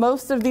lavished the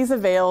most of these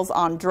avails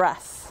on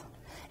dress.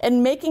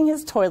 In making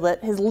his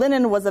toilet, his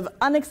linen was of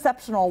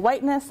unexceptional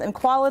whiteness and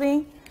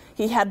quality.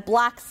 He had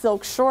black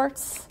silk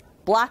shorts,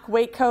 black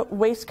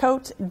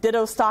waistcoat,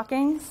 ditto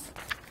stockings.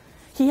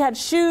 He had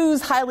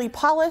shoes highly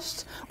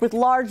polished, with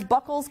large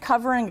buckles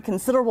covering a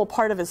considerable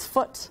part of his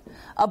foot,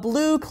 a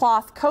blue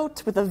cloth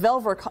coat with a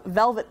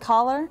velvet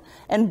collar,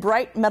 and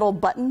bright metal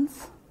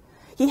buttons.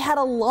 He had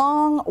a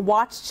long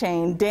watch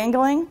chain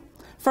dangling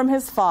from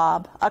his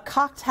fob, a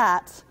cocked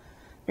hat,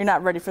 you're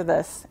not ready for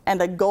this,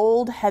 and a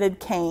gold-headed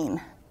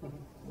cane.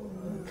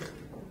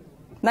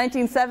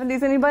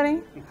 1970s,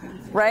 anybody?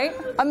 Right?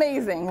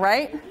 Amazing,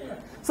 right?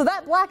 So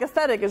that black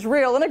aesthetic is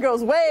real, and it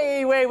goes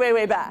way, way, way,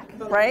 way back,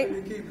 right?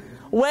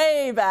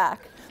 Way back.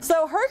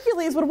 So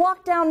Hercules would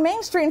walk down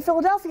Main Street in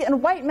Philadelphia,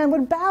 and white men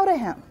would bow to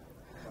him.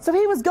 So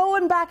he was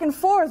going back and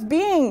forth,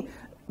 being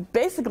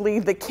basically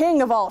the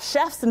king of all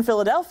chefs in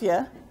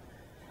Philadelphia,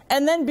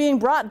 and then being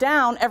brought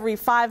down every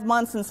 5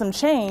 months and some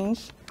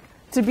change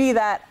to be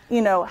that,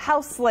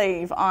 house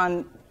slave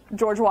on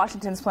George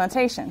Washington's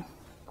plantation.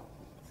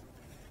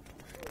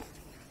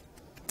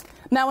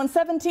 Now, in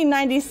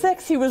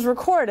 1796, he was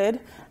recorded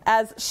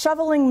as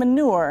shoveling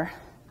manure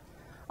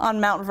on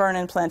Mount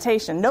Vernon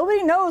plantation.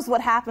 Nobody knows what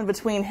happened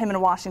between him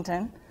and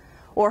Washington,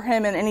 or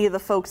him and any of the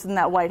folks in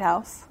that White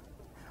House.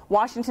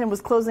 Washington was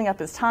closing up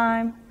his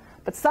time,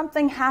 but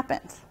something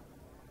happened.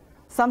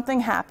 Something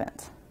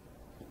happened.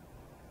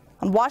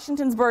 On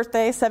Washington's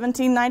birthday,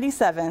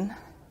 1797,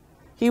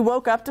 he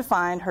woke up to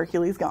find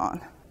Hercules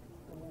gone.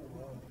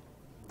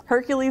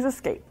 Hercules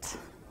escaped.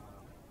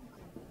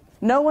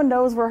 No one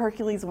knows where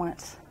Hercules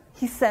went.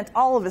 He sent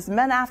all of his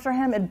men after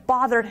him. It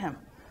bothered him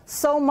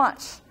so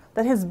much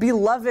that his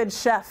beloved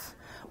chef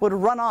would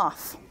run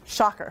off.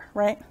 Shocker,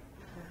 right?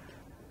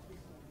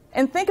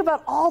 And think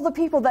about all the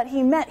people that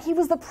he met. He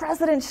was the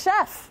president's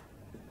chef.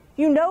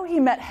 He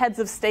met heads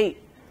of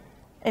state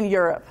in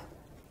Europe,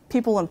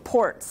 people in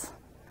ports.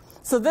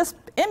 So this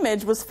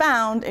image was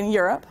found in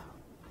Europe.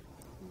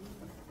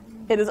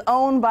 It is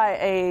owned by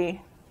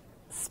a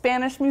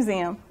Spanish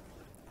museum.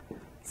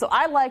 So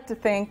I like to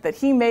think that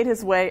he made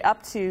his way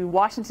up to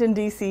Washington,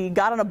 D.C.,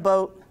 got on a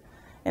boat,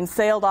 and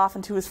sailed off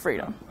into his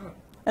freedom,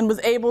 and was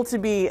able to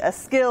be a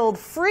skilled,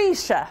 free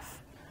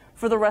chef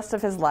for the rest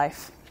of his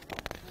life.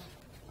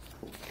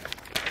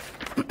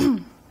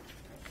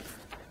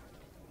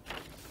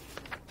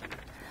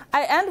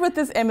 I end with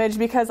this image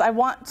because I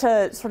want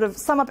to sort of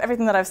sum up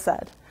everything that I've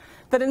said.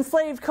 That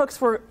enslaved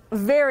cooks were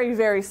very,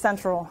 very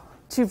central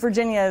to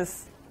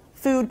Virginia's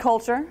food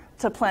culture,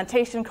 to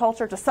plantation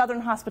culture, to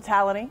Southern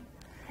hospitality.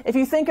 If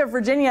you think of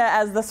Virginia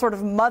as the sort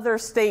of mother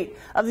state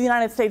of the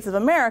United States of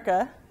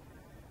America,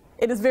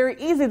 it is very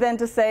easy then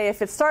to say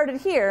if it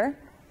started here,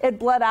 it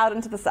bled out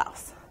into the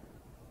South.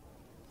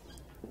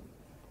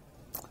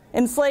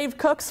 Enslaved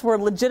cooks were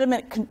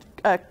legitimate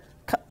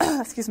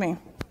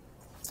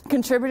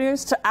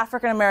contributors to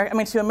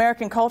to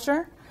American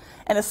culture,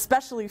 and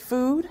especially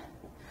food,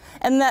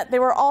 and that they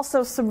were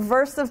also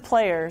subversive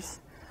players,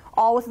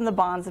 all within the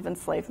bonds of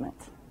enslavement.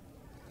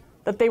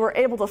 That they were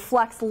able to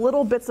flex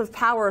little bits of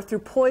power through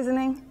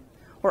poisoning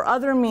or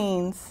other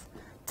means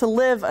to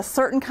live a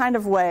certain kind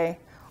of way,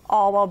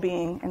 all while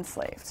being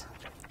enslaved.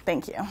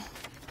 Thank you.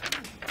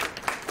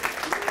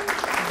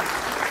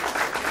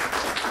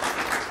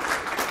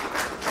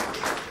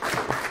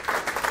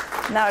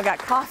 Now I got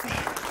coffee.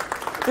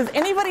 Does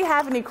anybody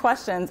have any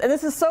questions? And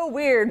this is so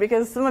weird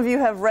because some of you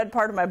have read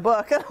part of my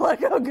book. And I'm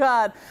like, oh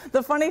God.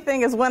 The funny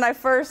thing is when I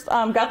first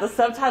got the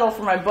subtitle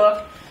for my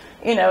book,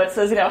 it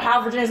says,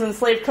 how Virginia's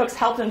enslaved cooks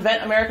helped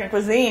invent American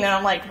cuisine. And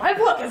I'm like, my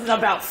book isn't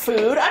about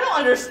food. I don't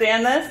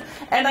understand this.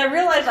 And I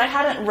realized I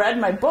hadn't read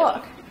my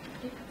book.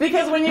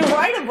 Because when you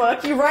write a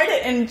book, you write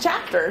it in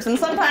chapters. And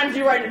sometimes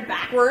you write it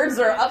backwards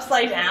or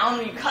upside down.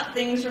 And you cut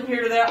things from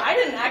here to there. I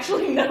didn't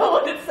actually know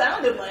what it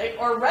sounded like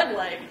or read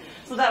like.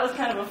 So that was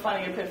kind of a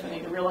funny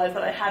epiphany to realize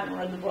that I hadn't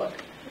read the book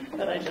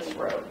that I just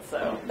wrote.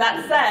 So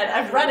that said,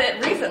 I've read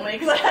it recently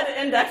because I had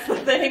to index the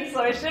thing,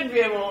 so I should be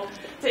able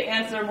to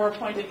answer more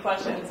pointed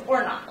questions,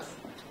 or not.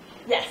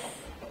 Yes?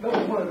 That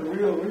was one of the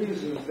real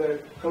reasons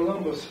that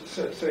Columbus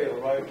set sail,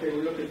 right? Okay,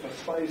 we look at the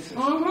spices.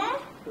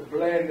 Mm-hmm. the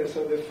blandness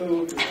of the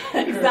food.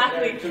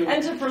 Exactly,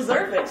 and to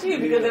preserve it too,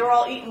 because they were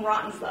all eating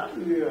rotten stuff.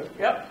 Yeah.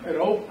 Yep. And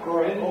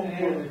okra.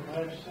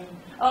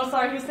 Oh,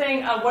 sorry. He's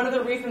saying one of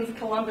the reasons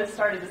Columbus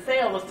started to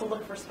sail was to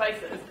look for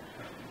spices.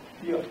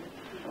 Yeah.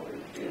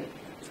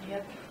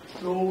 Yep.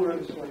 Gold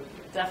and spices.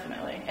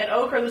 Definitely. And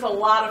okra, there's a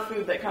lot of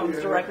food that comes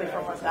directly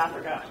from West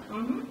Africa.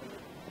 Mm-hmm.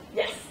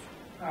 Yes.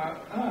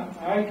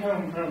 I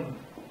come from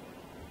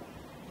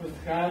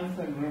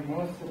Wisconsin, where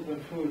most of the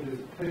food is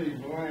pretty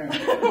bland.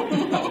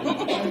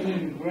 I was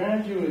in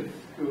graduate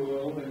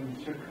school in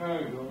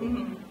Chicago.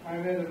 Mm-hmm. I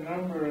met a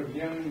number of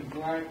young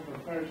black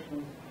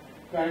professionals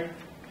back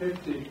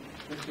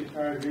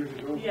 55 years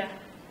ago. Yeah.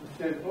 Who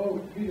said,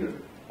 "Oh, Peter,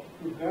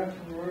 you've got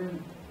to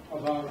learn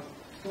about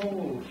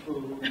soul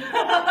food."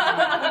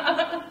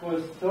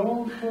 Was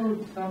soul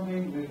food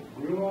something that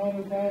grew out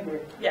of that?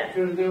 Or Yes.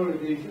 because there were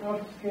these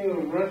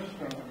upscale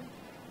restaurants.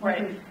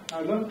 Right.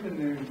 I looked in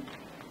their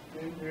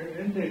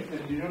index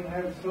and you don't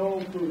have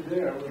soul food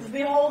there.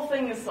 The whole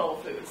thing is soul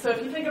food. So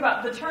if you think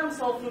about the term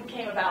soul food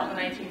came about in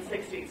the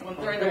 1960s,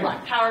 during the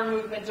Black Power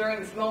movement, during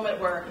this moment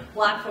where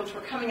black folks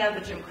were coming out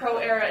of the Jim Crow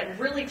era and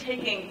really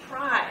taking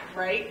pride,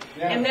 right,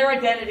 in their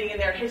identity and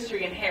their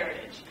history and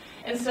heritage.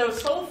 And so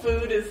soul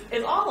food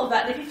is all of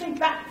that. And if you think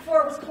back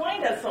before it was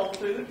coined as soul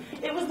food,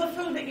 it was the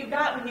food that you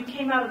got when you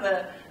came out of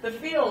the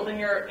field and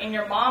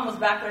your mom was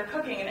back there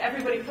cooking and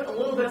everybody put a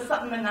little bit of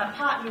something in that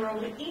pot and you were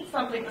able to eat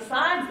something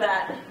besides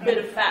that bit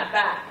of fat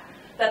back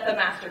that the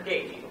master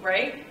gave you,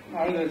 right?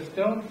 Are there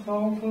still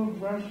soul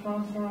food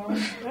restaurants around?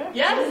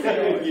 Yes.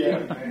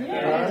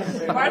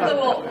 Yes.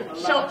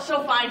 Martha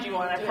she'll find you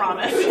one, I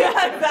promise.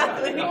 Yeah,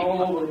 exactly.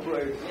 All over the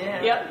place.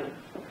 Yeah.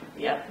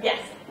 Yep.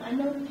 Yes. I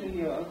noticed in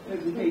your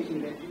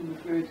presentation that you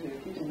referred to the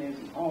kitchen as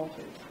an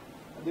office.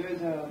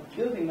 There's a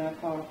building not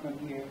far from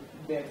here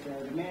that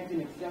the mansion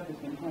itself has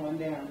been torn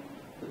down,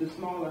 but the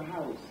smaller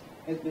house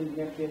has been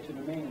left there to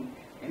remain.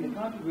 And the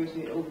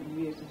controversy over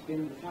the years has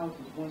been this house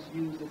was once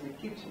used as a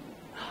kitchen.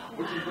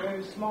 It's a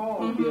very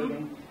small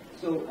building,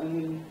 so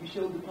when you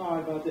showed the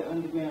part about the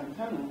underground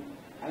tunnel,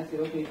 I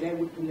said, okay, that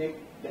would connect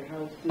the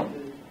house to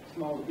the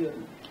smaller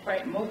building.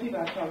 Right. Most people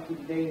I talked to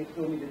today have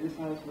told me that this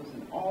house was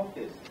an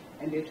office,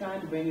 and they're trying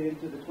to bring it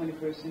into the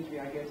 21st century,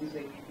 I guess, and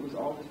say it was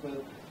office for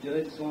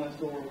judge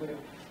so-and-so or whatever.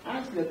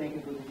 I still think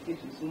it was a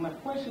kitchen. So my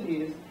question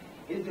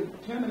is the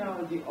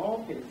terminology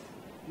office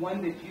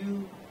one that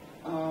you...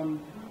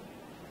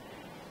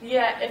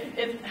 Yeah,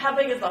 if how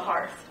big is the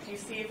hearth? Do you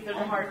see if there's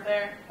a hearth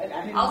there?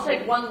 I'll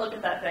take one look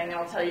at that thing and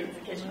I'll tell you if it's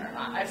a kitchen or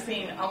not. I've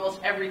seen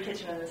almost every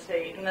kitchen in the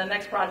state, and the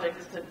next project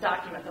is to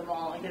document them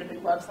all and get a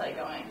big website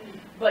going.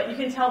 But you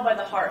can tell by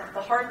the hearth.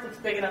 The hearth that's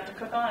big enough to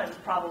cook on is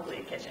probably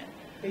a kitchen.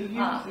 They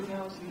use this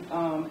house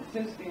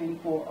since then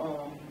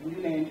for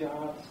new land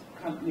jobs,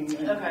 companies,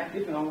 and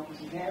different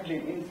offices have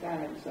been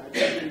inside, so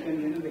it's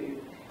been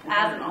renovated.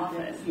 As an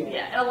office,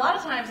 yeah. And a lot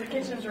of times the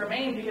kitchens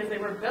remain because they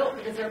were built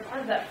because they were part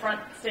of that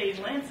front stage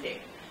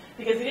landscape.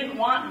 Because you didn't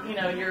want,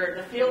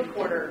 the field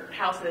quarter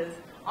houses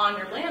on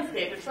your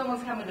landscape. If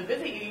someone's coming to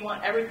visit you, you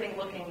want everything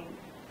looking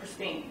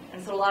pristine.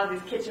 And so a lot of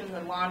these kitchens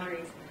and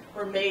laundries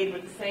were made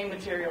with the same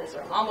materials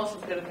or almost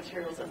as good of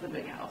materials as the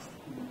big house.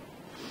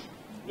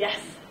 Yes.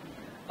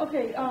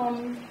 Okay,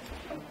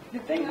 the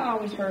thing I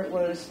always heard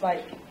was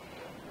like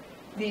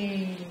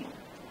the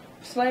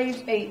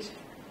slaves ate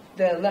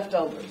the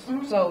leftovers.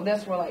 Mm-hmm. So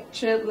that's where like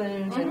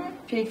chitlins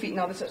and pig feet and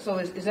all this stuff. So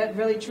is that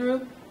really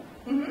true?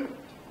 Mm-hmm.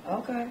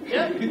 Okay.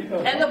 Yep.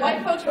 And the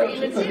white folks were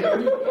eating it too.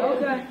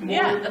 Okay.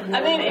 Yeah.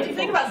 I mean, if you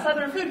think about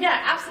Southern food,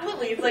 yeah,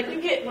 absolutely. It's like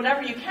you get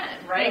whatever you can,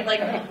 right? Like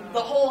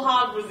the whole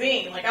hog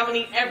cuisine. Like I'm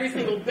going to eat every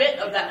single bit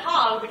of that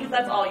hog because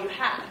that's all you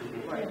have.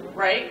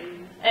 Right?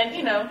 And,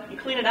 you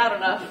clean it out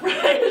enough,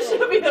 right? It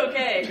should be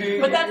okay.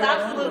 But that's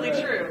absolutely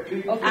true.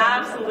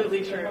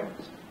 Absolutely true.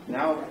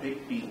 Now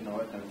pig feet and all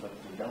that kind of stuff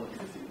is a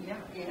delicacy. Yeah.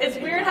 It's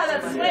weird how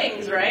that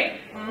swings, right?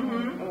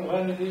 Mm-hmm.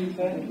 What did he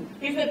say?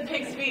 He said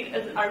pig's feet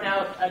are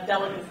now a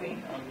delicacy.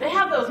 They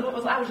have those.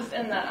 I was just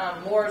in the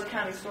Morris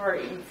County store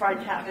eating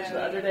fried catfish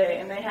the other day,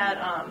 and they had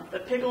the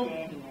pickled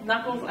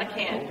knuckles. I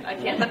can't.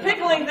 The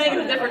pickling thing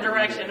is a different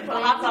direction. To put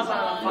hot sauce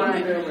on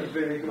it,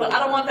 fine. But I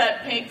don't want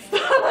that pink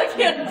stuff.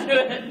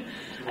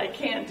 I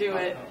can't do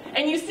it.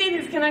 And you see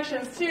these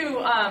connections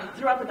too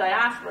throughout the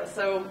diaspora.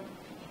 So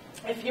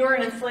if you're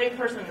an enslaved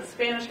person in the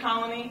Spanish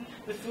colony,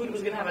 the food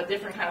was going to have a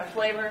different kind of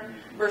flavor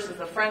versus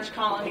the French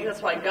colony.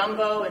 That's why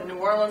gumbo and New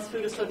Orleans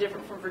food is so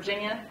different from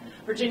Virginia.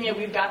 Virginia,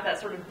 we've got that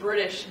sort of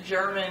British,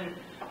 German,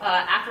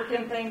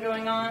 African thing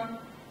going on.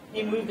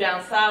 You move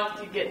down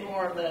south, you get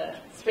more of the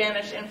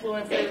Spanish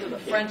influences or the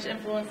French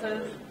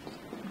influences.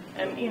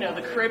 And,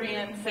 the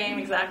Caribbean, same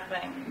exact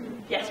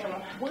thing. Yes,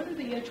 Ramona? One of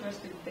the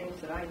interesting things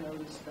that I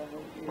noticed,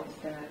 though, is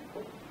that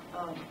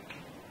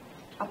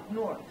up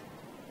north,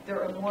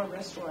 there are more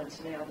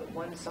restaurants now that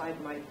one side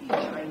might be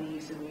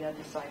Chinese and the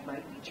other side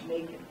might be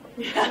Jamaican.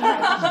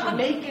 Yeah.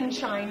 Jamaican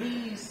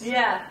Chinese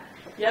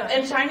Yep,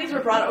 and Chinese were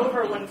brought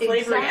over when slavery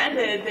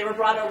Exactly. ended. They were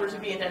brought over to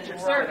be indentured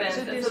servants,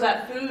 So and there's so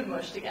that food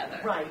mushed together.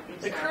 Right, The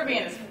exactly.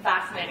 Caribbean is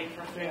fascinating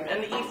for food,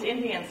 and the East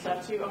Indian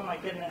stuff too. Oh my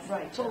goodness.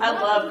 Right. So a I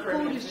lot love of the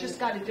Caribbean food has just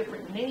got a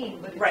different name,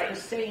 but it's Right. the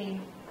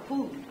same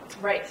food.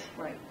 Right.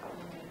 Right.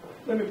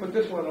 Let me put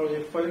this one on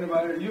you for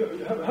anybody.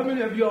 How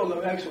many of y'all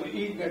have actually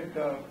eaten at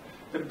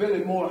the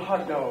Billy Moore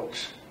hot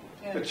dogs?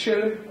 The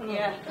chili?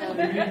 Yeah. You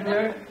eaten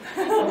that?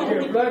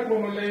 Okay, a black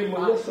woman named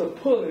Melissa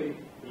Pulley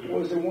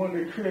was the one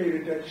that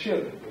created that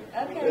chili.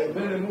 Okay. And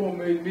Billy Moore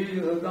made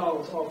millions of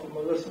dollars off of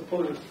Melissa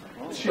Pulley's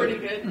It's chili.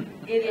 pretty good.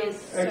 It is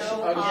so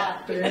Excellent.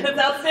 hot. It's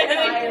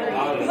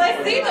outstanding. Because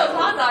I see those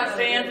hot dog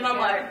stands, and I'm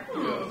like,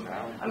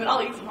 I mean,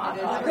 I'll eat some hot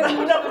dogs. I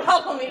have no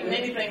problem eating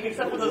anything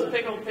except for those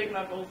pickled pig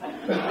knuckles.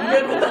 I'm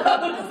good with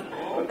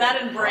those.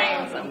 That and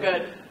brains. I'm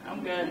good.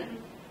 I'm good.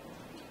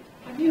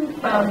 Have you,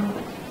 how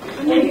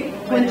many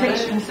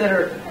plantations that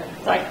are,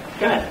 Sorry,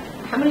 go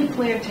ahead. how many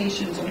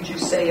plantations would you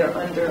say are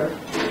under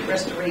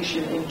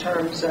restoration in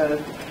terms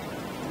of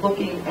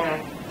looking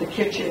at the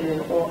kitchen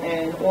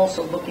and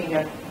also looking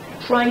at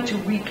trying to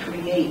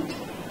recreate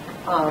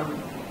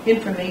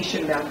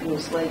information about the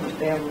enslaved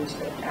families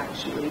that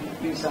actually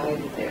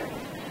resided there?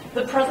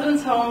 The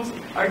president's homes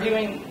are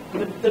doing,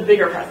 the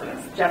bigger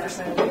presidents,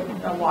 Jefferson,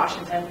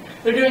 Washington,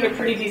 they're doing a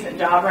pretty decent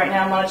job right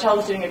now.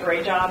 Monticello's doing a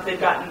great job. They've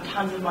gotten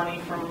tons of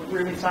money from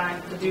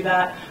Rubenstein to do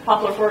that.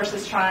 Poplar Forest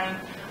is trying.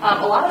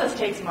 A lot of this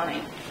takes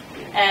money.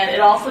 And it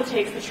also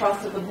takes the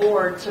trust of the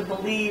board to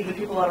believe the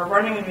people that are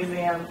running the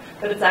museum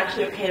that it's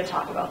actually okay to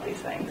talk about these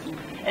things.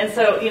 And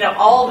so,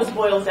 all of this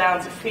boils down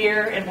to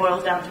fear and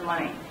boils down to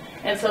money.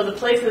 And so the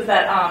places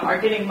that are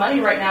getting money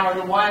right now are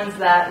the ones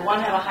that, one,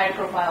 have a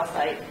high-profile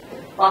site,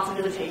 lots of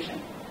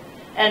visitation,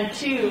 and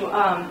two,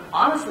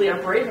 honestly,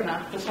 are brave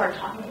enough to start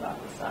talking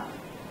about this stuff.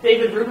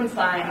 David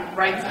Rubenstein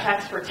writes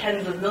checks for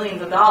tens of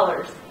millions of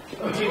dollars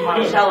to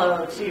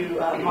Monticello, to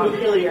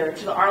Montpelier,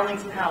 to the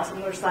Arlington House on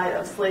the other side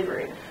of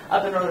slavery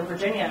up in Northern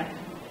Virginia,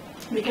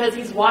 because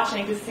he's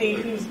watching to see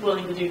who's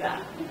willing to do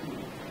that.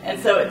 And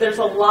so there's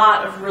a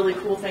lot of really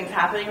cool things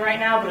happening right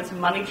now, but it's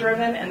money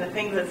driven, and the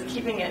thing that's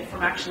keeping it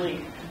from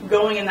actually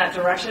going in that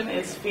direction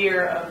is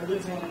fear of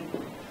losing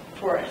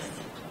tourists,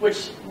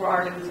 which we're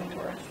already losing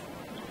tourists.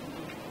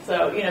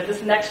 So,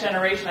 this next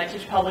generation, I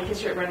teach public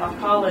history at Randolph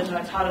College, and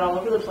I taught it all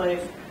over the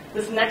place.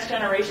 This next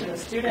generation of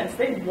students,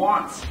 they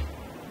want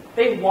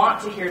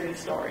to hear these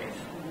stories.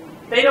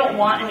 They don't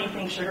want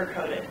anything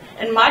sugar-coated.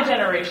 And my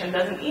generation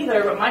doesn't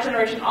either, but my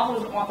generation also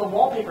doesn't want the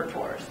wallpaper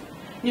tours.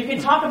 You can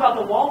talk about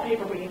the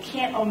wallpaper, but you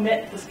can't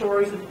omit the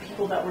stories of the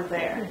people that were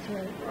there.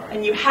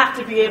 And you have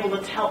to be able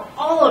to tell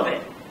all of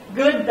it,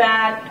 good,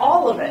 bad,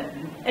 all of it,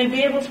 and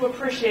be able to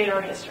appreciate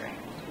our history.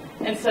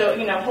 And so,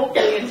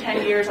 hopefully in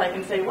 10 years I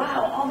can say,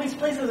 wow, all these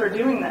places are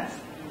doing this.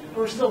 But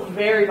we're still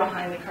very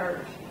behind the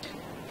curve.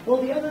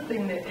 Well, the other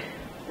thing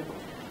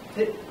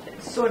that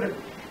sort of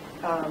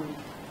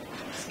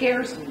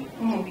scares me,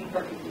 to be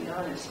perfectly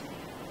honest,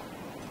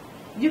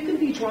 you can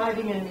be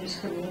driving in these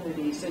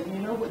communities, and you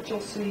know what you'll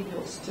see?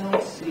 You'll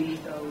still see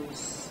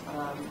those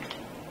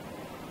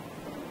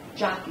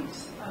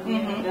jockeys on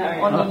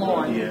the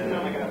lawn.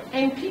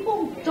 And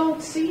people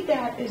don't see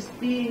that as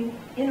being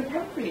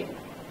inappropriate.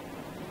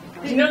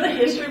 Do you know the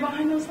history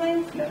behind those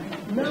things?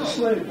 No.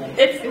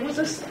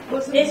 It's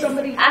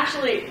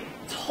actually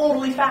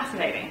totally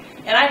fascinating.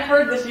 And I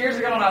heard this years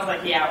ago, and I was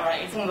like, yeah,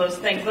 right, it's one of those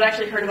things. But I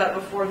actually heard about it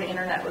before the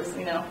internet was,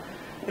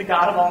 the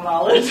god of all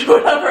knowledge,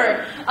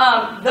 whatever.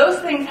 Those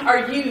things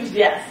are used,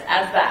 yes,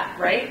 as that,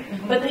 right?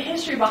 Mm-hmm. But the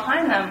history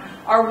behind them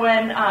are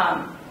when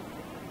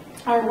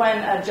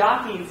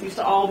jockeys used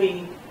to all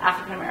be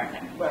African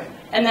American, right?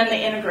 And then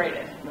they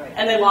integrated, right?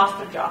 And they lost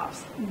their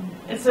jobs,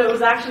 and so it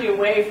was actually a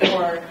way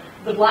for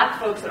the black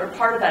folks that are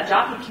part of that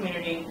jockey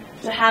community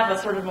to have a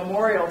sort of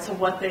memorial to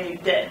what they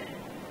did.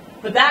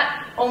 But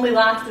that only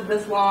lasted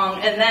this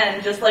long, and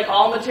then, just like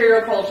all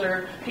material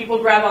culture, people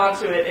grab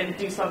onto it and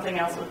do something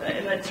else with it,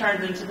 and it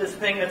turns into this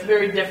thing that's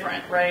very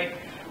different, right,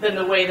 than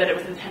the way that it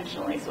was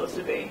intentionally supposed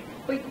to be.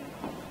 But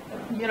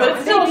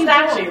it's still a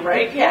statue,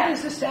 right? Yeah,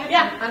 it's a statue,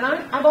 yeah. And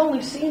I've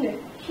only seen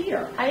it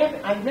here.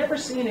 I've never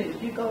seen it.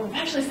 If you go, I've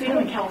actually seen them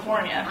in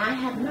California. I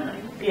have not.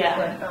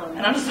 Yeah,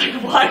 and I'm just like,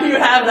 why do you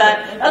have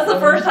that? That's the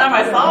first time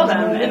I saw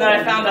them, and then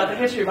I found out the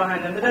history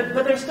behind them.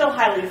 But they're still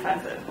highly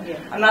offensive. Yeah.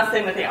 I'm not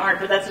saying that they aren't,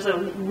 but that's just a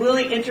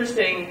really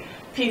interesting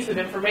piece of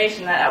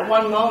information that at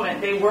one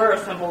moment they were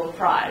a symbol of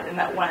pride, and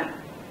that went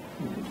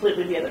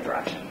completely the other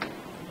direction.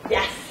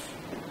 Yes?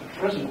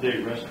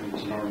 Present-day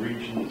restaurants in our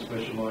region that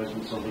specialize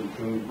in Southern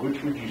food,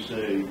 which would you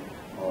say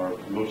are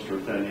most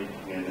authentic,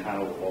 and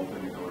how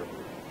authentic are they?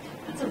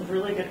 That's a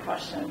really good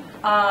question.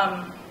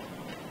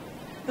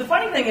 The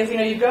funny thing is,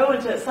 you go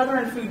into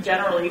Southern food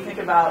generally, you think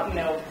about,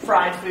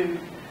 fried food.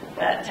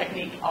 That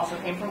technique also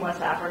came from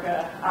West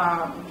Africa.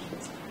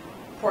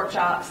 Pork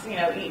chops,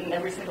 eating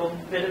every single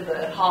bit of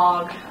the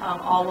hog,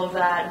 all of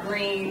that,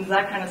 greens,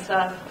 that kind of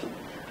stuff.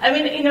 I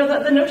mean,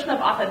 the notion of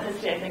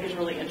authenticity, I think, is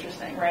really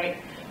interesting, right?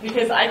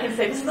 Because I can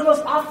say, this is the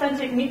most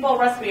authentic meatball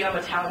recipe of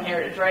Italian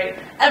heritage, right,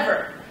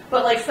 ever.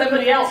 but like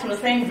somebody else from the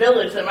same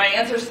village that my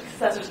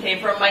ancestors came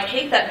from might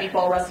hate that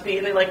meatball recipe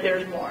and they like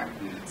theirs more.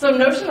 So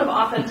notion of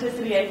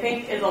authenticity, I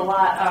think, is a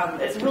lot,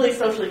 it's really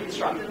socially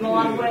constructed in a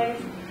lot of ways.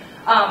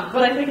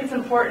 But I think it's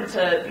important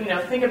to,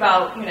 think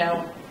about,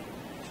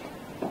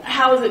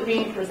 how is it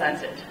being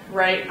presented,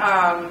 right?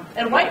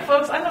 And white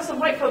folks, I know some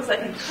white folks that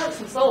can cook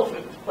some soul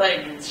food,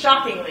 like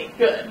shockingly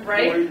good,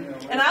 right?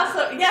 And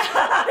also,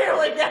 yeah, you're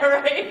like, yeah,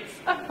 right.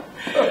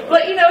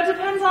 But it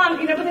depends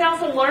on, but they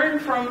also learn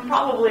from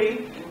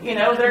probably,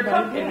 their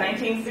cook in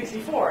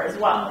 1964 as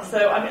well.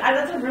 So I mean,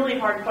 that's a really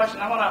hard question.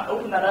 I want to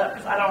open that up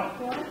because I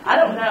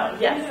don't know.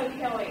 Yes,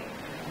 Kelley.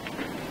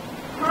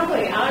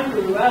 Probably I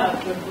grew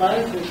up with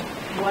loads of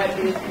what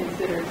is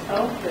considered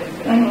soul food,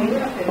 but I grew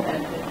up in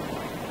Memphis.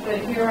 But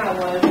here I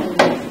was in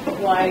this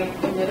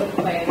white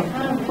middle-class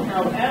home.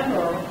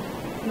 However,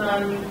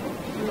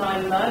 my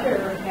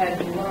mother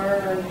had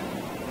learned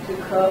to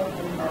cook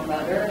from her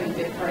mother and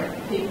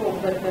different people,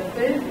 but the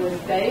food was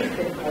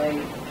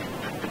basically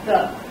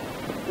the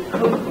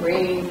cooked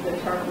greens, the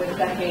turkey with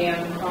the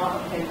ham,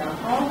 and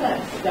all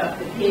that stuff,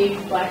 the peas,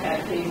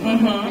 black-eyed peas, the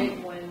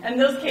big ones. And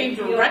those came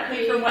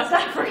directly from West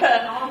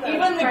Africa.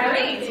 Even the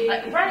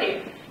greens,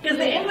 right? Because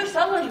the English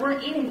settlers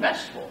weren't eating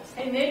vegetables.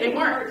 And then they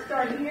weren't.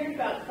 Started hearing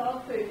about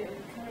soul food, and it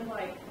was kind of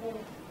like, well,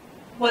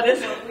 what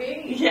is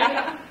it?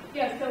 Yeah.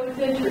 Yeah, so it's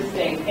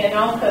interesting. And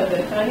also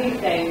the funny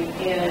thing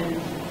in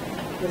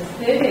the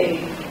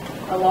city,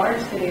 a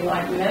large city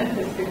like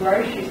Memphis, the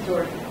grocery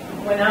store,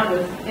 when I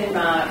was in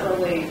my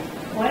early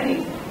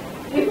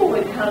 20s, people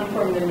would come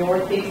from the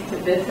Northeast to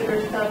visit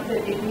or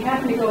something. If you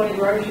happen to go in a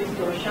grocery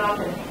store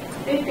shopping,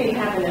 they'd be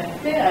having a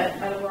fit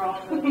over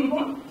all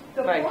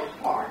the pork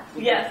parts.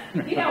 Yes.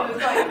 It's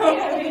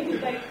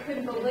like, they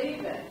couldn't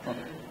believe it.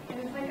 And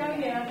it's like, oh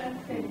yeah,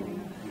 that's it.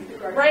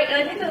 Right,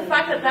 and I think the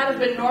fact that has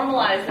been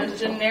normalized as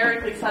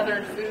generically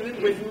Southern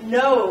food with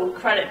no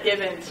credit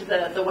given to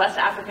the West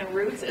African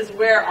roots is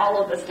where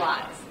all of this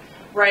lies,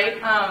 right?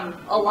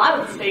 A lot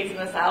of the states in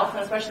the South,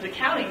 and especially the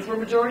counties, were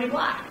majority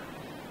black.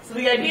 So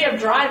the idea of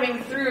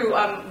driving through,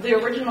 the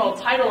original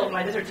title of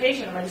my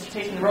dissertation, the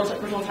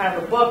original title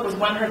of the book was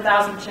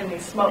 100,000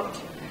 Chimneys Smoked.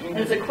 And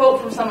it's a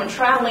quote from someone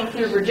traveling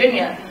through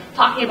Virginia,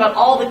 talking about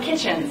all the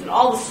kitchens and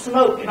all the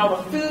smoke and all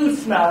the food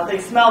smell they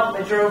smelled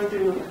when they drove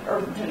through,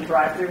 or didn't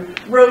drive through,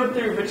 rode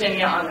through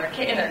Virginia in their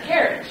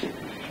carriage.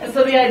 And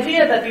so the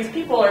idea that these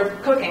people are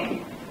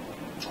cooking,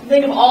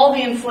 think of all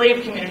the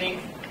enslaved communities,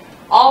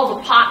 all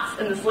the pots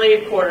in the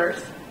slave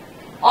quarters,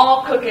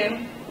 all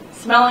cooking,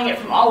 smelling it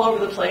from all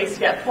over the place.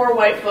 You got poor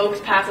white folks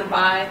passing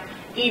by,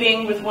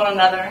 eating with one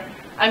another.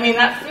 I mean,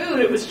 that food,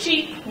 it was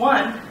cheap,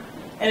 one,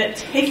 and it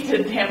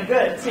tasted damn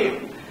good,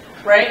 too.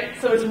 Right?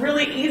 So it's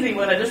really easy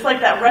when just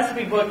like that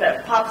recipe book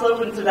that pops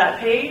open to that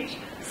page,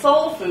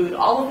 soul food,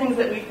 all the things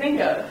that we think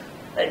of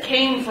that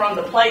came from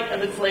the plight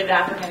of enslaved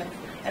Africans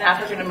and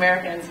African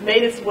Americans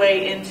made its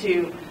way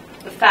into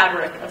the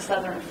fabric of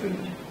Southern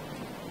food.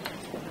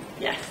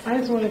 Yes. I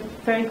just want to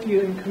thank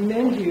you and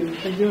commend you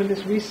for doing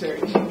this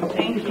research.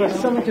 Thank you. Because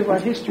so much of our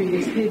history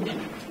is hidden.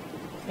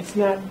 It's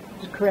not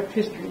the correct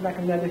history, like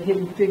another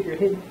hidden figure,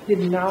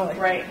 hidden knowledge.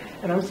 Right.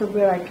 And I'm so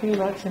glad I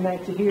came out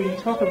tonight to hear you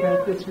talk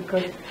about this,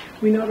 because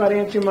we know about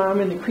Aunt Your Mom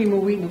and the cream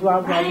of wheat and blah,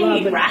 blah,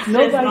 blah, but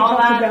nobody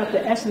talks about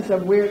the essence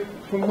of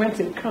from whence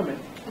it cometh.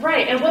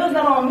 Right, and what does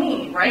that all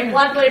mean, right? Yeah.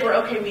 Black labor,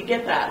 okay, we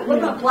get that. What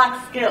about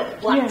black skill,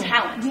 black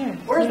talent? Yeah.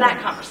 Where's that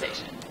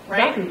conversation,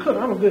 right? I can cook.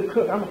 I'm a good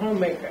cook. I'm a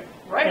homemaker.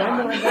 Right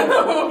on.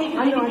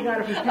 I know I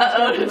got it from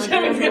Uh-oh, Jimmy's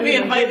going to be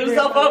inviting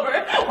himself over.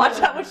 Watch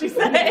out what you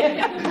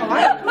say. I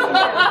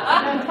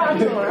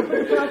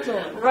put pots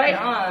on. Right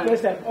on.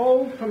 There's that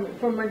old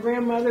from my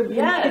grandmother, in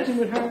the kitchen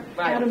with her,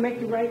 how to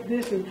make the right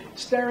this and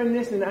stirring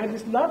this, and I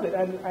just love it.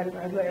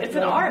 It's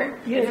an art.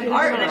 Yeah, it's an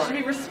art, and it should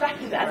be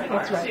respected as an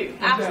art, too.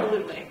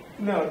 Absolutely.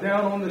 Now,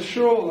 down on the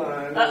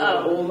shoreline, there's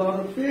a whole lot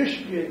of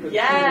fish getting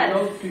yes.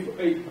 Those people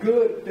ate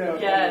good down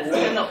there. Yes,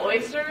 and the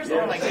oysters,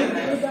 oh my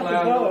goodness.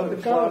 The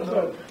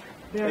gulls.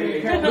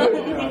 They good down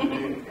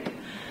there.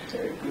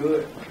 They're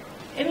good.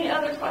 Any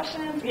other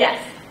questions?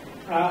 Yes.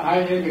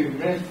 I maybe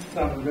missed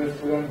some of this,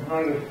 but I'm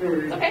hard to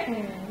hear.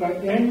 Okay.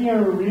 But in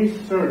your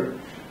research,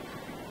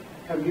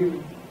 have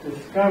you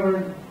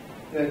discovered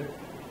that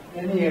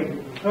any of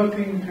the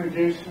cooking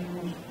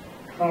traditions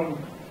from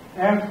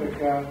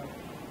Africa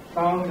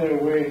found their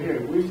way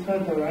here? We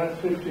spent the last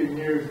 15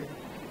 years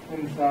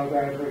in South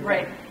Africa.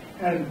 Right.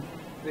 And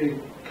the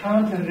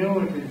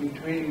continuity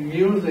between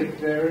music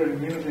there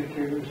and music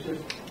here is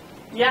just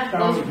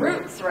those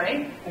roots,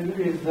 right? And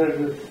is there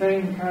the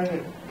same kind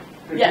of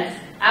tradition? Yes,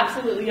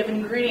 absolutely. You have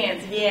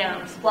ingredients,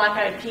 yams,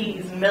 black-eyed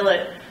peas,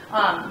 millet.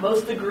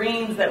 Most of the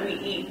greens that we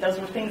eat, those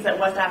were things that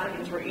West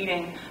Africans were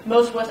eating.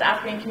 Most West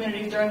African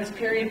communities during this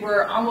period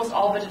were almost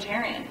all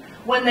vegetarian.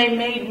 When they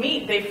made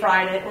meat, they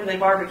fried it or they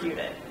barbecued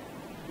it.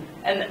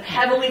 And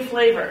heavily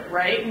flavored,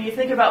 right? When you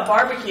think about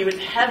barbecue, it's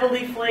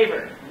heavily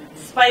flavored.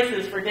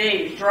 Spices for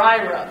days,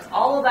 dry rubs,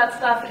 all of that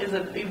stuff is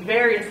a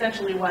very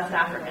essentially West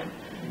African,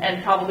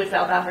 and probably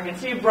South African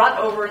too, brought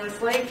over in the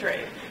slave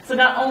trade. So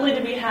not only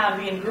do we have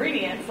the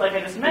ingredients, like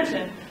I just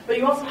mentioned, but but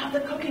you also have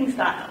the cooking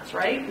styles,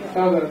 right?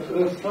 So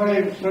the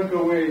slaves took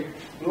away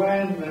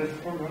blandness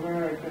from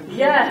Americans.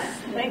 Yes,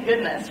 thank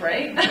goodness,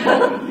 right?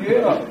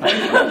 Yeah.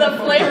 The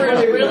flavor is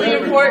really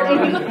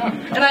important.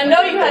 And I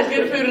know you had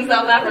good food in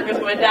South Africa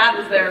because my dad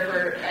was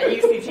there at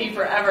UCT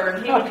forever,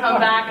 and he would come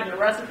back and the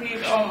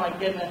recipes, oh my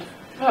goodness.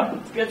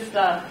 It's good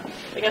stuff.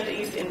 They got the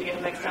East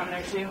Indian mix down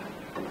there too.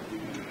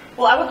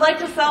 Well, I would like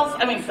to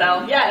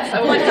yes. I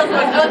would like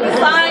to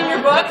sign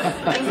your books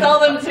and sell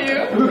them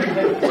too.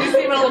 Do you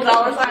see my little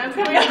dollar signs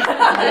coming up?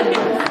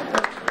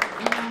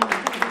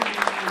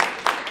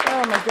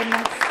 Oh my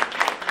goodness.